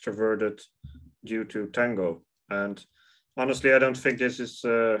more extroverted due to tango. And honestly, I don't think this is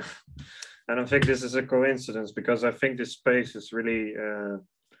a coincidence, because I think this space is really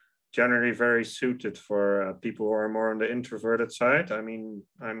generally very suited for people who are more on the introverted side. I mean,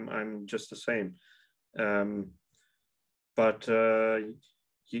 I'm just the same, but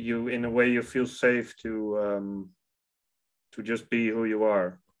you in a way you feel safe to just be who you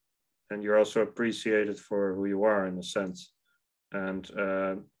are, and you're also appreciated for who you are in a sense. And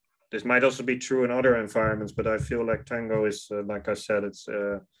this might also be true in other environments, but I feel like tango is, like I said, it's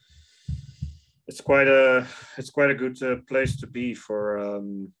quite a good place to be for.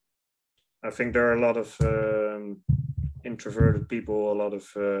 I think there are a lot of introverted people, a lot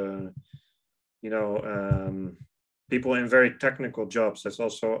of people in very technical jobs. That's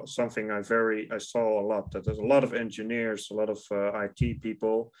also something I saw a lot. That there's a lot of engineers, a lot of IT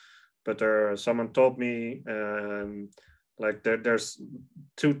people, but someone told me like there's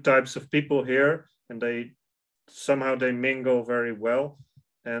two types of people here, and they somehow mingle very well.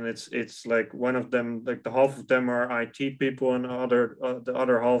 And it's like one of them, like the half of them are IT people, and the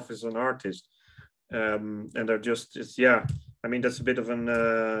other half is an artist. And they're just, I mean, that's a bit of an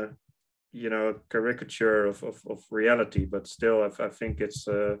caricature of reality, but still I think it's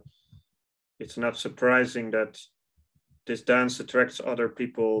not surprising that this dance attracts other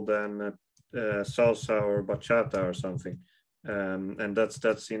people than salsa or bachata or something. And that's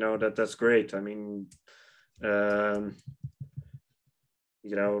great. I mean,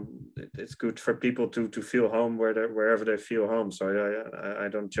 it's good for people to feel home wherever they feel home. So I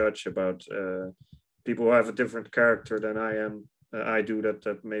don't judge about people who have a different character than I am. I do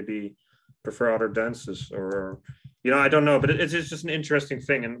that maybe prefer other dances, or I don't know, but it's just an interesting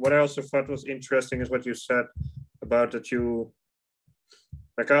thing. And what I also thought was interesting is what you said about that you,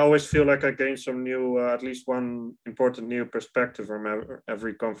 like, I always feel like I gain some new, at least one important new perspective from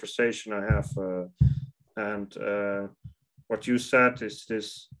every conversation I have. And what you said is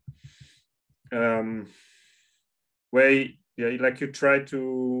this way, like you try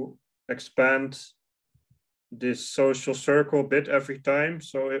to expand this social circle a bit every time.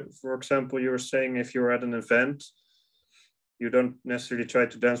 So if, for example, you were saying if you're at an event, you don't necessarily try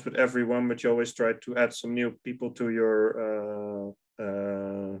to dance with everyone, but you always try to add some new people to your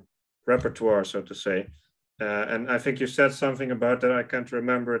repertoire, so to say. And I think you said something about that. I can't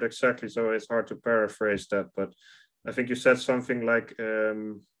remember it exactly, so it's hard to paraphrase that. But I think you said something like,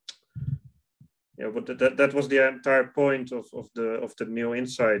 but that was the entire point of the new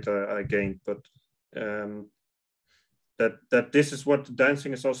insight I gained. But that this is what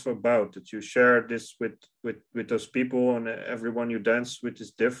dancing is also about. That you share this with those people, and everyone you dance with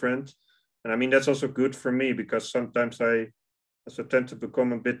is different. And I mean, that's also good for me, because sometimes I also tend to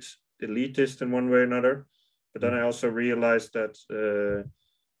become a bit elitist in one way or another. But then I also realized that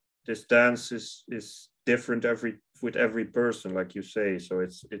this dance is different with every person, like you say. So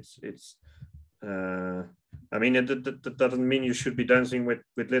it's I mean, that doesn't mean you should be dancing with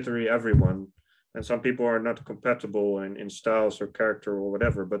literally everyone. And some people are not compatible in styles or character or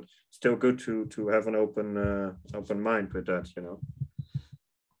whatever, but still good to have an open mind with that,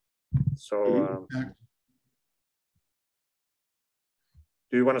 So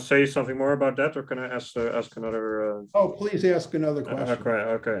do you want to say something more about that, or can I ask another? Oh, please ask another question.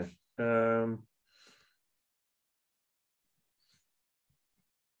 Okay.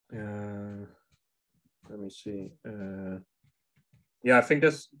 Let me see. I think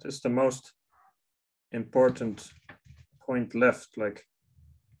this is the most important point left. Like,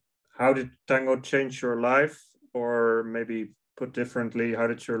 how did tango change your life? Or maybe put differently, how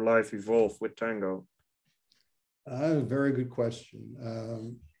did your life evolve with tango? Very good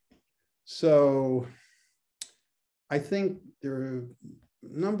question. So I think there are a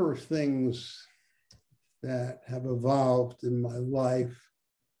number of things that have evolved in my life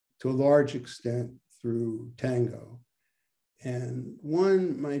to a large extent through tango. And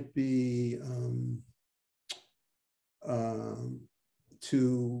one might be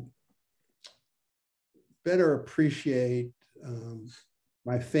to better appreciate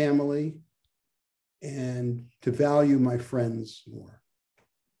my family and to value my friends more.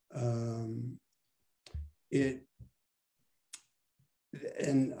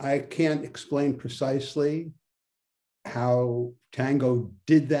 And I can't explain precisely how tango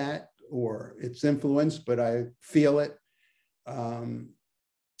did that or its influence, but I feel it. I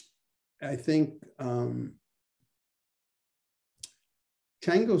think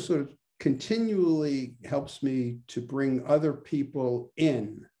tango sort of continually helps me to bring other people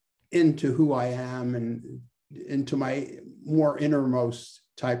into who I am and into my more innermost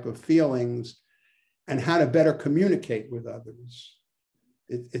type of feelings and how to better communicate with others.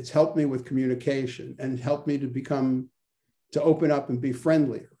 It's helped me with communication and helped me to open up and be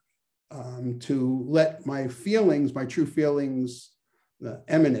friendlier, to let my feelings, my true feelings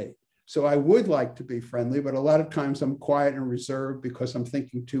emanate. So I would like to be friendly, but a lot of times I'm quiet and reserved because I'm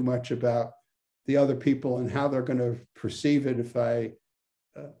thinking too much about the other people and how they're going to perceive it if I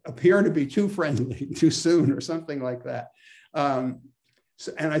appear to be too friendly too soon or something like that. And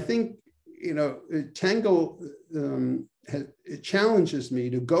I think, tango, it challenges me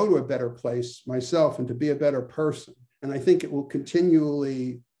to go to a better place myself and to be a better person. And I think it will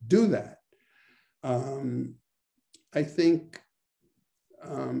continually do that. I think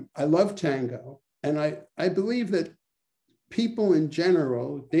I love tango, and I believe that people in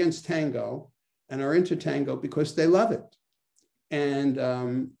general dance tango and are into tango because they love it.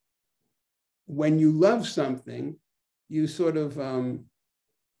 And when you love something, you sort of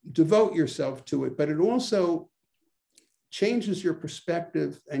devote yourself to it, but it also changes your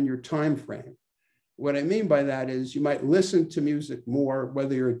perspective and your time frame. What I mean by that is you might listen to music more,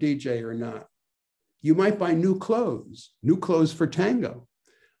 whether you're a DJ or not. You might buy new clothes for tango.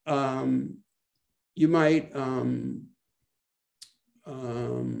 You might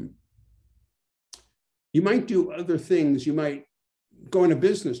do other things. You might go on a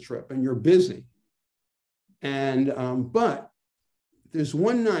business trip and you're busy. And but there's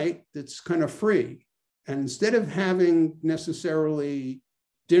one night that's kind of free. And instead of having necessarily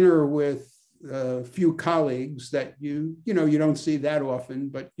dinner with a few colleagues that you don't see that often,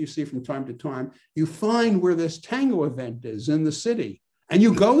 but you see from time to time, you find where this tango event is in the city and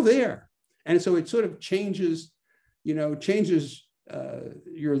you go there. And so it sort of changes your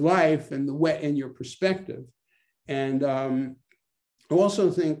life and the way and your perspective. And I also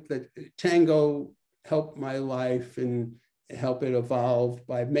think that tango helped my life and help it evolve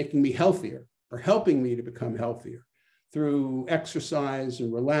by making me healthier or helping me to become healthier through exercise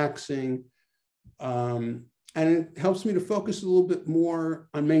and relaxing. And it helps me to focus a little bit more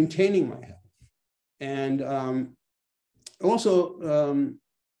on maintaining my health. And also,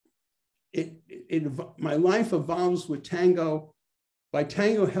 my life evolves with tango, by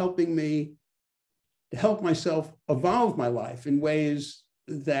tango helping me to help myself evolve my life in ways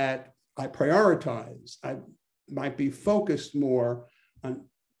that I prioritize. I might be focused more on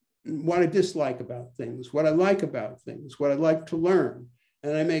what I dislike about things, what I like about things, what I'd like to learn.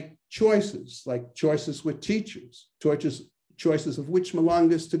 And I make choices, like choices with teachers, choices of which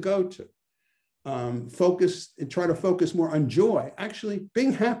milongas to go to. Focus and try to focus more on joy, actually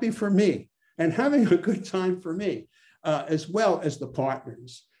being happy for me and having a good time for me, as well as the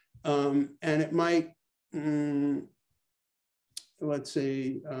partners. And it might, it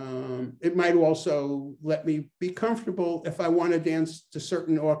might also let me be comfortable if I want to dance to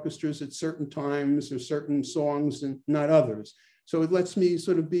certain orchestras at certain times or certain songs and not others. So it lets me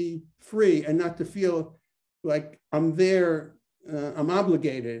sort of be free and not to feel like I'm there, I'm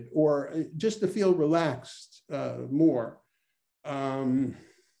obligated, or just to feel relaxed more. I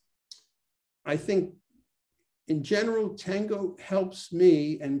think in general, tango helps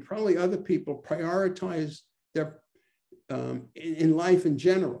me and probably other people prioritize their in life in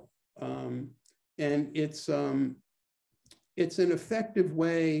general. And it's an effective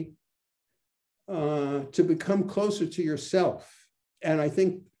way to become closer to yourself. And I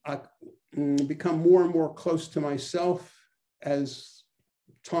think I become more and more close to myself as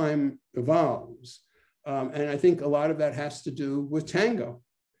time evolves. And I think a lot of that has to do with tango.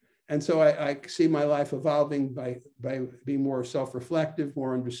 And so I see my life evolving by being more self-reflective,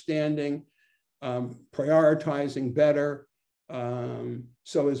 more understanding, prioritizing better.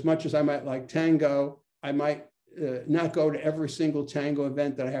 So as much as I might like tango, I might not go to every single tango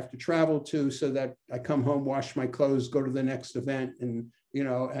event that I have to travel to, so that I come home, wash my clothes, go to the next event, and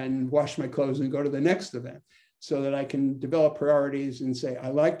and wash my clothes and go to the next event, so that I can develop priorities and say, I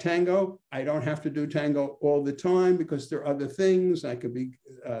like tango. I don't have to do tango all the time because there are other things. I could be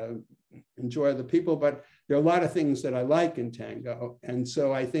enjoy the people, but there are a lot of things that I like in tango. And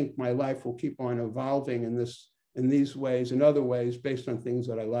so I think my life will keep on evolving in these ways and other ways based on things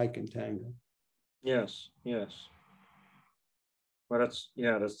that I like in tango. Yes, yes. Well, that's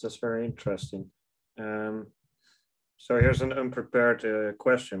very interesting. So here's an unprepared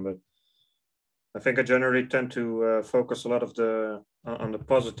question, but I think I generally tend to focus a lot on the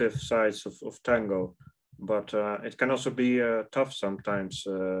positive sides of tango, but it can also be tough sometimes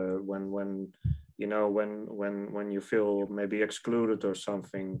when you feel maybe excluded or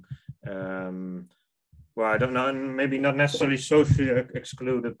something. Well, I don't know, and maybe not necessarily socially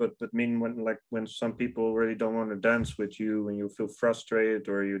excluded, but mean when some people really don't want to dance with you, when you feel frustrated,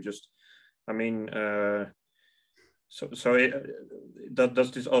 or you just, I mean,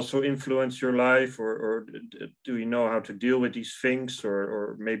 does this also influence your life, or do you know how to deal with these things,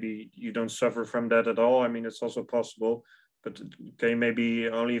 or maybe you don't suffer from that at all? I mean, it's also possible, but can you maybe,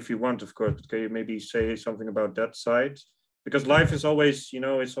 only if you want, of course, but can you maybe say something about that side? Because life is always,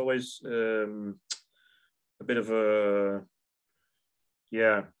 it's always a bit of a,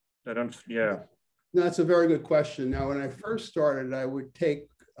 I don't. No, that's a very good question. Now, when I first started, I would take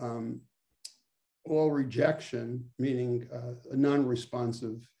all rejection, meaning a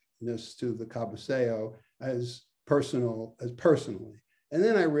non-responsiveness to the cabeceo, as personally. And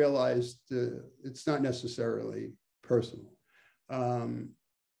then I realized it's not necessarily personal.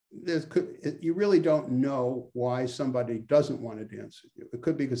 You really don't know why somebody doesn't want to dance with you. It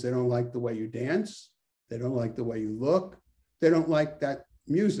could be because they don't like the way you dance. They don't like the way you look. They don't like that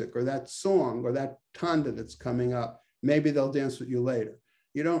music or that song or that tanda that's coming up. Maybe they'll dance with you later.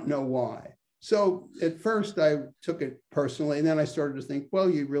 You don't know why. So at first I took it personally, and then I started to think, well,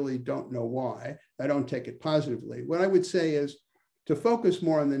 you really don't know why. I don't take it positively. What I would say is to focus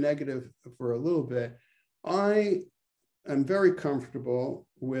more on the negative for a little bit. I am very comfortable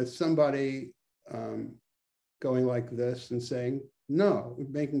with somebody going like this and saying, no,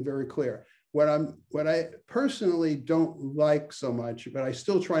 making very clear. What I personally don't like so much, but I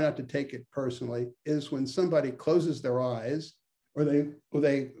still try not to take it personally, is when somebody closes their eyes or they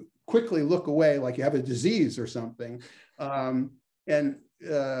quickly look away like you have a disease or something. I don't,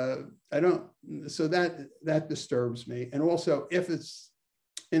 so that disturbs me. And also if it's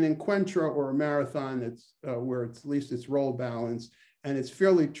an encuentro or a marathon, it's where it's, at least it's role balanced and it's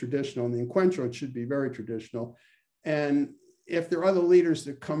fairly traditional. In the encuentro, it should be very traditional. And if there are other leaders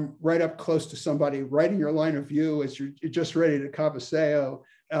that come right up close to somebody, right in your line of view as you're just ready to cabeceo,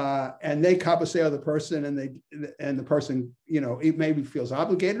 and they cabeceo the person, and the person, it maybe feels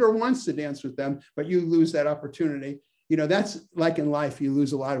obligated or wants to dance with them, but you lose that opportunity. That's like in life, you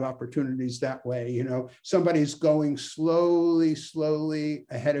lose a lot of opportunities that way. Somebody's going slowly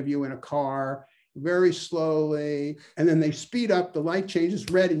ahead of you in a car, very slowly, and then they speed up, the light changes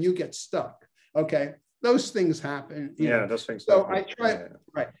red and you get stuck. Okay. Those things happen. Those things so happen. I try,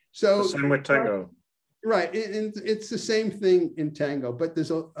 right. So the same with tango. Right. And it's the same thing in tango, but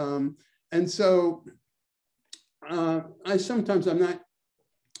there's a, and so I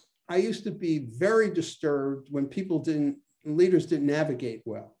used to be very disturbed when leaders didn't navigate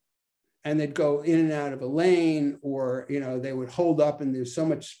well, and they'd go in and out of a lane, or, they would hold up and there's so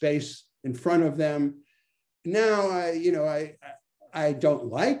much space in front of them. Now, I don't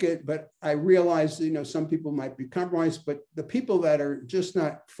like it, but I realize, some people might be compromised, but the people that are just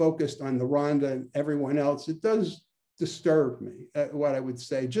not focused on the ronda and everyone else, it does disturb me, what I would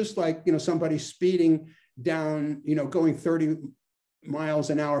say. Just like, somebody speeding down, going 30 miles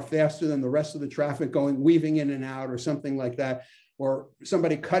an hour faster than the rest of the traffic, weaving in and out or something like that, or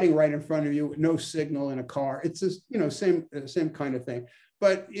somebody cutting right in front of you with no signal in a car. It's just, same kind of thing.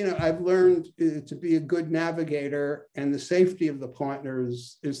 But, I've learned to be a good navigator, and the safety of the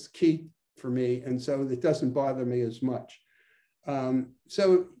partners is key for me. And so it doesn't bother me as much. There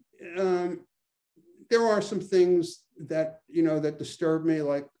are some things that, that disturb me,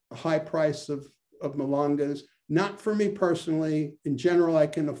 like a high price of milongas. Not for me personally. In general, I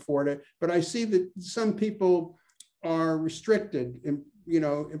can afford it. But I see that some people are restricted,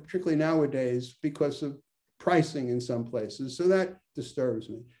 particularly nowadays, because of pricing in some places. So that disturbs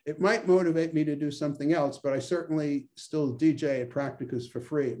me. It might motivate me to do something else, but I certainly still DJ at practicas for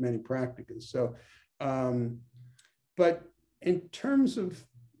free at many practicas. So, but in terms of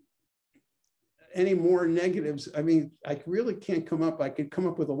any more negatives, I mean, I really can't come up. I could come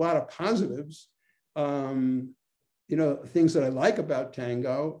up with a lot of positives, you know, things that I like about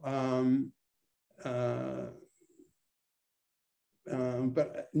tango.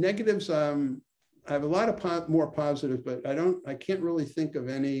 But negatives, I have a lot of more positives, but I can't really think of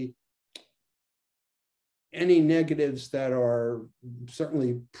any negatives that are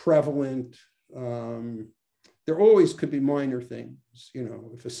certainly prevalent. There always could be minor things, you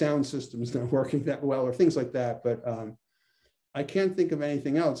know, if a sound system is not working that well or things like that. But I can't think of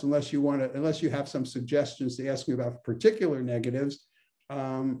anything else unless you have some suggestions to ask me about particular negatives.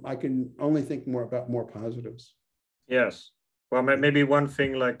 I can only think about more positives. Yes. Well, maybe one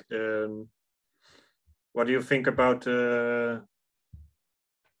thing like, what do you think about I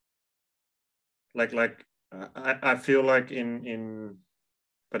feel like in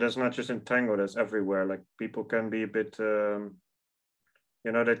but that's not just in tango, that's everywhere. Like people can be a bit, you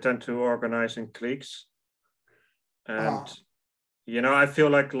know, they tend to organize in cliques, and you know, I feel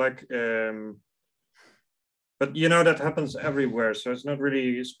like but you know, that happens everywhere. So it's not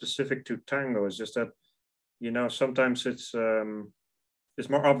really specific to tango. It's just that, you know, sometimes it's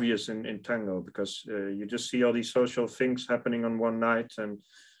more obvious in tango because you just see all these social things happening on one night, and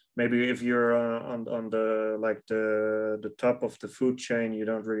maybe if you're on the like the top of the food chain, you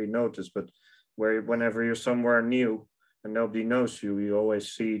don't really notice. But whenever you're somewhere new and nobody knows you, you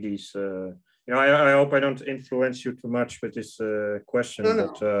always see these. You know, I hope I don't influence you too much with this question,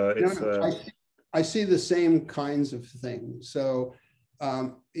 but it's. I see the same kinds of things. So,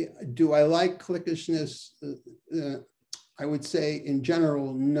 do I like cliquishness? I would say in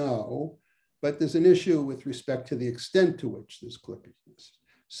general, no, but there's an issue with respect to the extent to which there's cliquishness.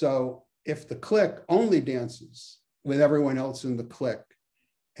 So if the clique only dances with everyone else in the clique,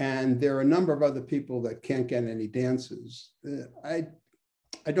 and there are a number of other people that can't get any dances, I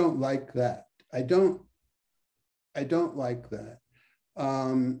don't like that. I don't like that.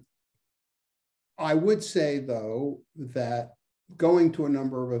 I would say, though, that going to a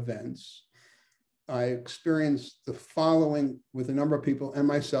number of events, I experienced the following with a number of people and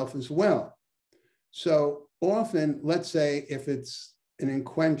myself as well. So often, let's say if it's an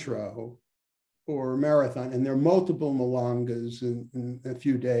encuentro or a marathon, and there are multiple milongas in a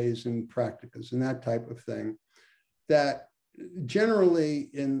few days and practicas and that type of thing, that generally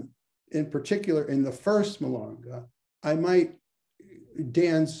in particular in the first milonga, I might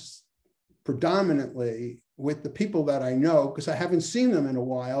dance predominantly with the people that I know because I haven't seen them in a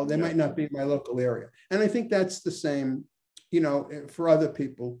while. They might not be in my local area. And I think that's the same, you know, for other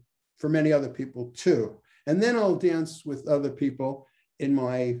people, for many other people too. And then I'll dance with other people in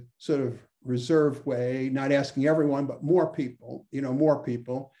my sort of reserved way, not asking everyone, but more people, you know, more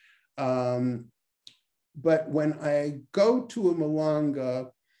people. But when I go to a milonga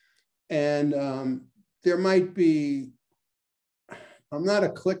and there might be, I'm not a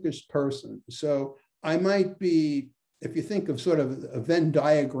cliquish person. So I might be, if you think of sort of a Venn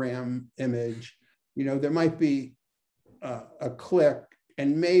diagram image, you know, there might be a clique,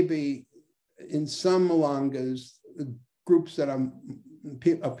 and maybe in some milongas, groups that of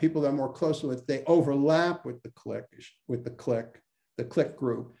people that I'm more close with, they overlap with the clique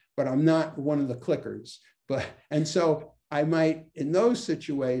group, but I'm not one of the clickers. And so I might, in those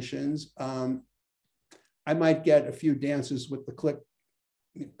situations, I might get a few dances with the clique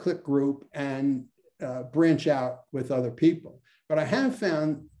group and branch out with other people. But I have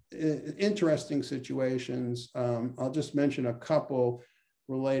found interesting situations. I'll just mention a couple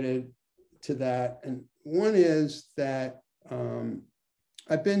related to that. And one is that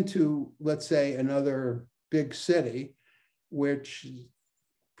I've been to, let's say, another big city, which is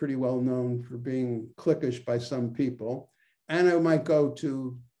pretty well known for being cliquish by some people. And I might go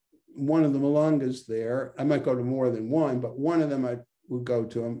to one of the milongas there. I might go to more than one, but one of them I would go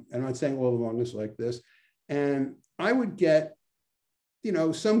to them. And I'm not saying all the milongas like this. And I would get, you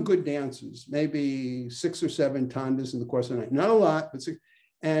know, some good dances, maybe 6 or 7 tandas in the course of the night. Not a lot, but 6.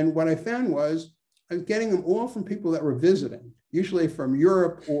 And what I found was I was getting them all from people that were visiting, usually from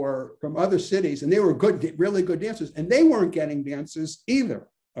Europe or from other cities. And they were good, really good dancers. And they weren't getting dances either,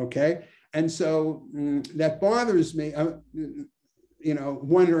 okay? And so that bothers me, you know,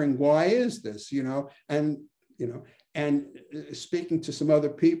 wondering why is this, you know? And, you know, and speaking to some other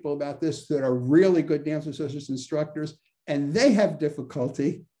people about this that are really good dancers, such as instructors, and they have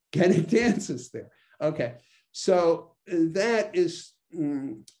difficulty getting dances there. Okay, so that is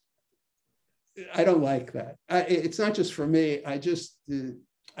I don't like that. It's not just for me. I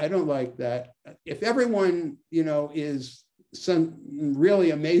don't like that. If everyone, you know, is some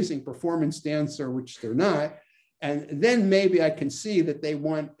really amazing performance dancer, which they're not, and then maybe I can see that they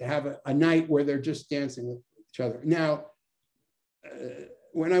want to have a night where they're just dancing with each other. Now,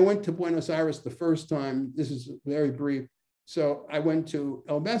 when I went to Buenos Aires the first time, this is very brief. So I went to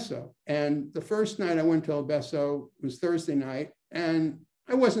El Beso, and the first night I went to El Beso was Thursday night, and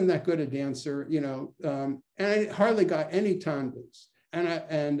I wasn't that good a dancer, you know, and I hardly got any tandas.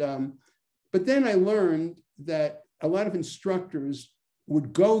 But then I learned that a lot of instructors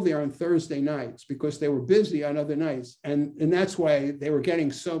would go there on Thursday nights because they were busy on other nights, and that's why they were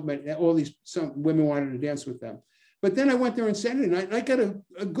getting so many. Some women wanted to dance with them. But then I went there on Saturday night, and I got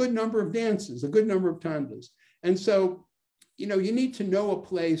a good number of dances, a good number of tandas, and so, you know, you need to know a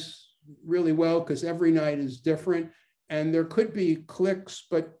place really well because every night is different. And there could be cliques,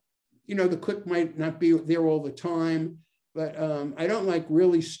 but, you know, the clique might not be there all the time. But I don't like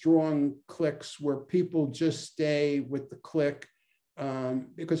really strong cliques where people just stay with the clique.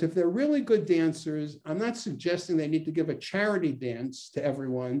 Because if they're really good dancers, I'm not suggesting they need to give a charity dance to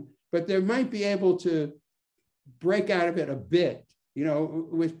everyone, but they might be able to break out of it a bit, you know,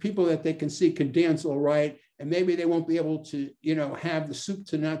 with people that they can see can dance all right. And maybe they won't be able to, you know, have the soup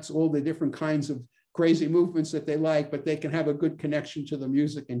to nuts, all the different kinds of crazy movements that they like, but they can have a good connection to the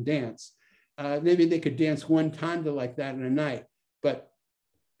music and dance. Maybe they could dance one tanda like that in a night, but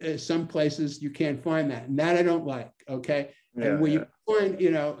some places you can't find that. And that I don't like, okay? Yeah, and when you find,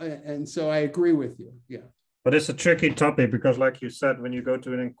 you know, and so I agree with you, yeah. But it's a tricky topic because, like you said, when you go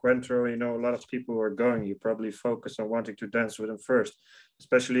to an encuentro, you know, a lot of people who are going, you probably focus on wanting to dance with them first,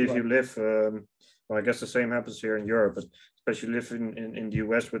 especially if you live, well, I guess the same happens here in Europe, but especially live in the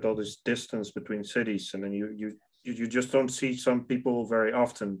US with all this distance between cities, and then you just don't see some people very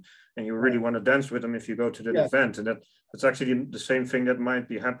often, and you really want to dance with them if you go to that event. And that's actually the same thing that might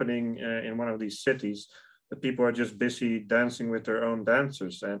be happening in one of these cities, that people are just busy dancing with their own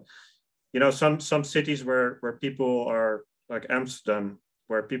dancers. And you know, some cities where people are like Amsterdam,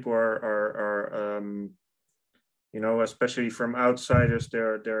 where people are you know, especially from outsiders,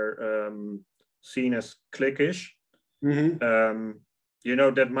 they're seen as cliquish. Mm-hmm. You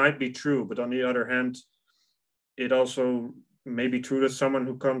know, that might be true, but on the other hand, it also may be true that someone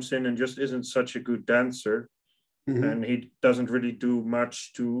who comes in and just isn't such a good dancer, and he doesn't really do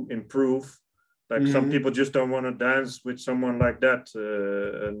much to improve. Like some people just don't want to dance with someone like that,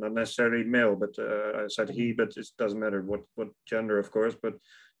 not necessarily male, but I said he, but it doesn't matter what gender, of course, but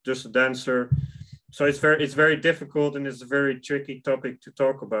just a dancer. So it's very difficult, and it's a very tricky topic to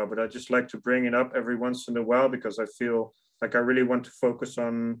talk about, but I just like to bring it up every once in a while because I feel like I really want to focus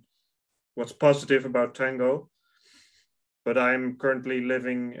on what's positive about tango. But I'm currently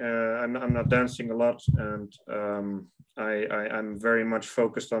living, I'm not dancing a lot, and I'm very much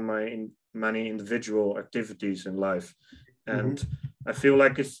focused on my many individual activities in life. And I feel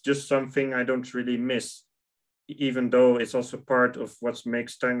like it's just something I don't really miss, even though it's also part of what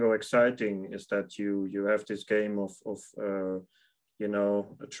makes tango exciting, is that you have this game of you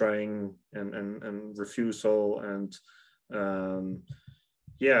know, trying and refusal, and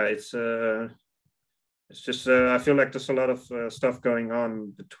yeah, it's just I feel like there's a lot of stuff going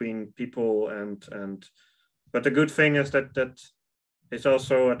on between people, and but the good thing is that it's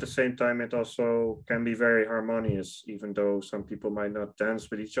also at the same time it also can be very harmonious, even though some people might not dance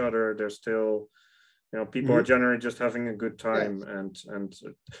with each other. They're still, you know, people are generally just having a good time, and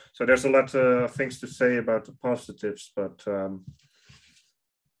so there's a lot of things to say about the positives, but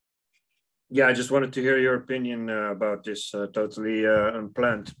yeah, I just wanted to hear your opinion about this, totally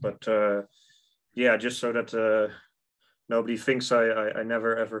unplanned, but yeah, just so that nobody thinks I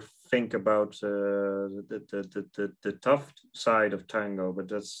never ever think about the tough side of tango,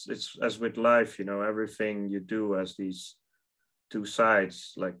 but it's as with life, you know, everything you do has these two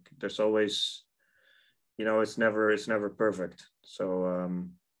sides. Like there's always, you know, it's never perfect. So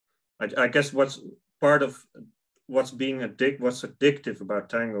I guess what's part of what's addictive about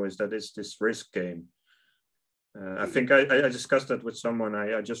tango is that it's this risk game. I think I discussed that with someone.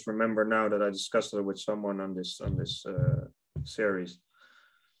 I just remember now that I discussed it with someone on this series.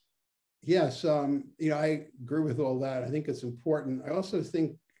 Yes, you know, I agree with all that. I think it's important. I also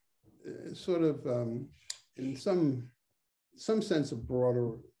think, sort of, in some sense, a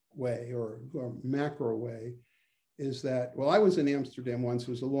broader way or macro way, is that, well, I was in Amsterdam once.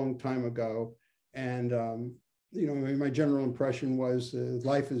 It was a long time ago, and you know, my general impression was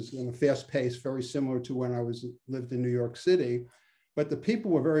life is in a fast pace, very similar to when I lived in New York City, but the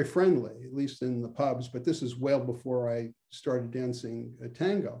people were very friendly, at least in the pubs. But this is well before I started dancing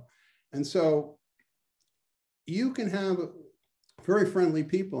tango. And so you can have very friendly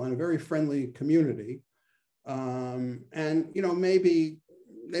people in a very friendly community. And, you know, maybe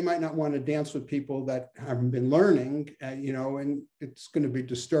they might not want to dance with people that haven't been learning, you know, and it's going to be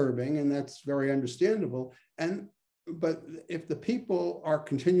disturbing, and that's very understandable. But if the people are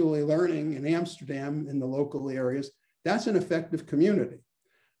continually learning in Amsterdam, in the local areas, that's an effective community.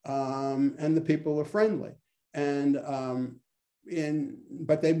 And the people are friendly.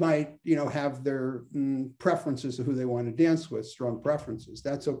 But they might, you know, have their preferences of who they want to dance with, strong preferences.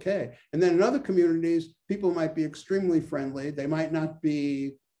 That's okay. And then in other communities, people might be extremely friendly. They might not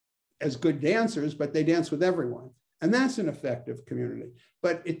be as good dancers, but they dance with everyone. And that's an effective community.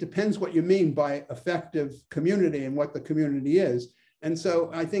 But it depends what you mean by effective community and what the community is. And so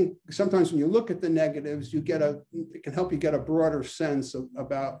I think sometimes when you look at the negatives, it can help you get a broader sense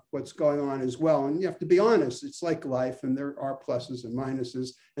about what's going on as well. And you have to be honest, it's like life, and there are pluses and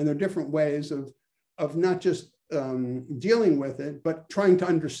minuses, and there are different ways of not just dealing with it, but trying to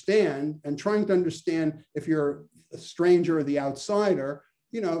understand if you're a stranger or the outsider,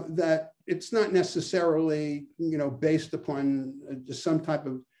 you know, that it's not necessarily, you know, based upon just some type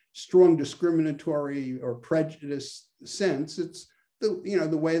of strong discriminatory or prejudice sense. It's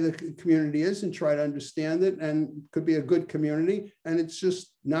the way the community is, and try to understand it, and could be a good community, and it's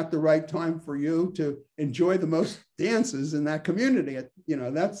just not the right time for you to enjoy the most dances in that community. You know,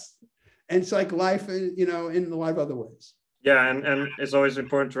 and it's like life, you know, in a lot of other ways. Yeah, and it's always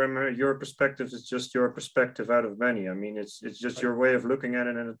important to remember your perspective is just your perspective out of many. I mean, it's just your way of looking at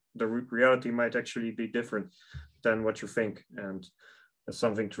it, and the reality might actually be different than what you think, and it's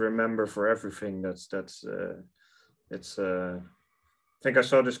something to remember for everything. I think I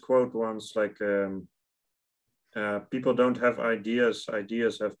saw this quote once, like, people don't have ideas,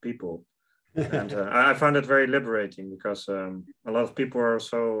 ideas have people. And I found it very liberating, because a lot of people are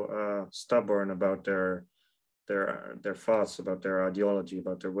so stubborn about their thoughts, about their ideology,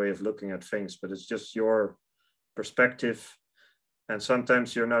 about their way of looking at things, but it's just your perspective. And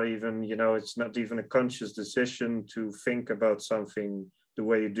sometimes you're not even, you know, it's not even a conscious decision to think about something the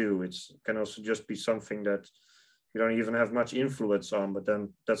way you do. It can also just be something that you don't even have much influence on, but then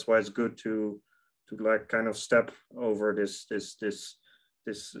that's why it's good to like kind of step over this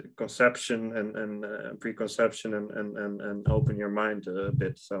conception and preconception and open your mind a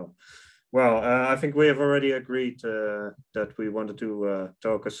bit. So, well, I think we have already agreed that we wanted to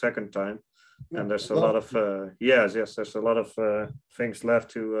talk a second time, and there's a lot of yes, there's a lot of things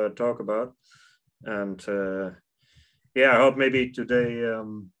left to talk about, and yeah, I hope maybe today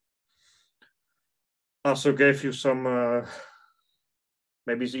also gave you some,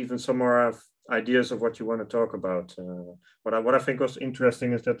 maybe even some more ideas of what you want to talk about. What I think was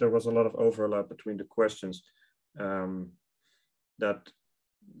interesting is that there was a lot of overlap between the questions. That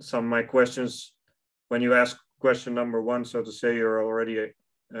some of my questions, when you ask question number one, so to say, you're already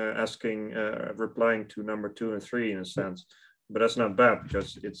replying to number 2 and 3 in a sense. But that's not bad,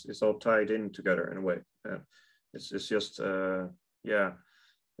 because it's all tied in together in a way. It's just yeah,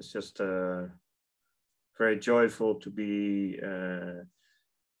 it's just very joyful to be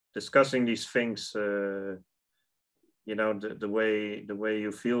discussing these things, you know, the way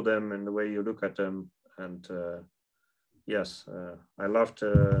you feel them and the way you look at them. And yes, I loved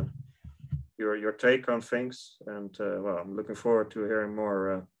your take on things, and well, I'm looking forward to hearing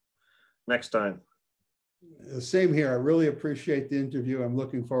more next time. Same here. I really appreciate the interview. I'm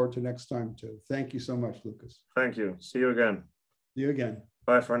looking forward to next time too. Thank you so much, Lucas. Thank you. See you again. See you again.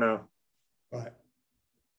 Bye for now. Bye.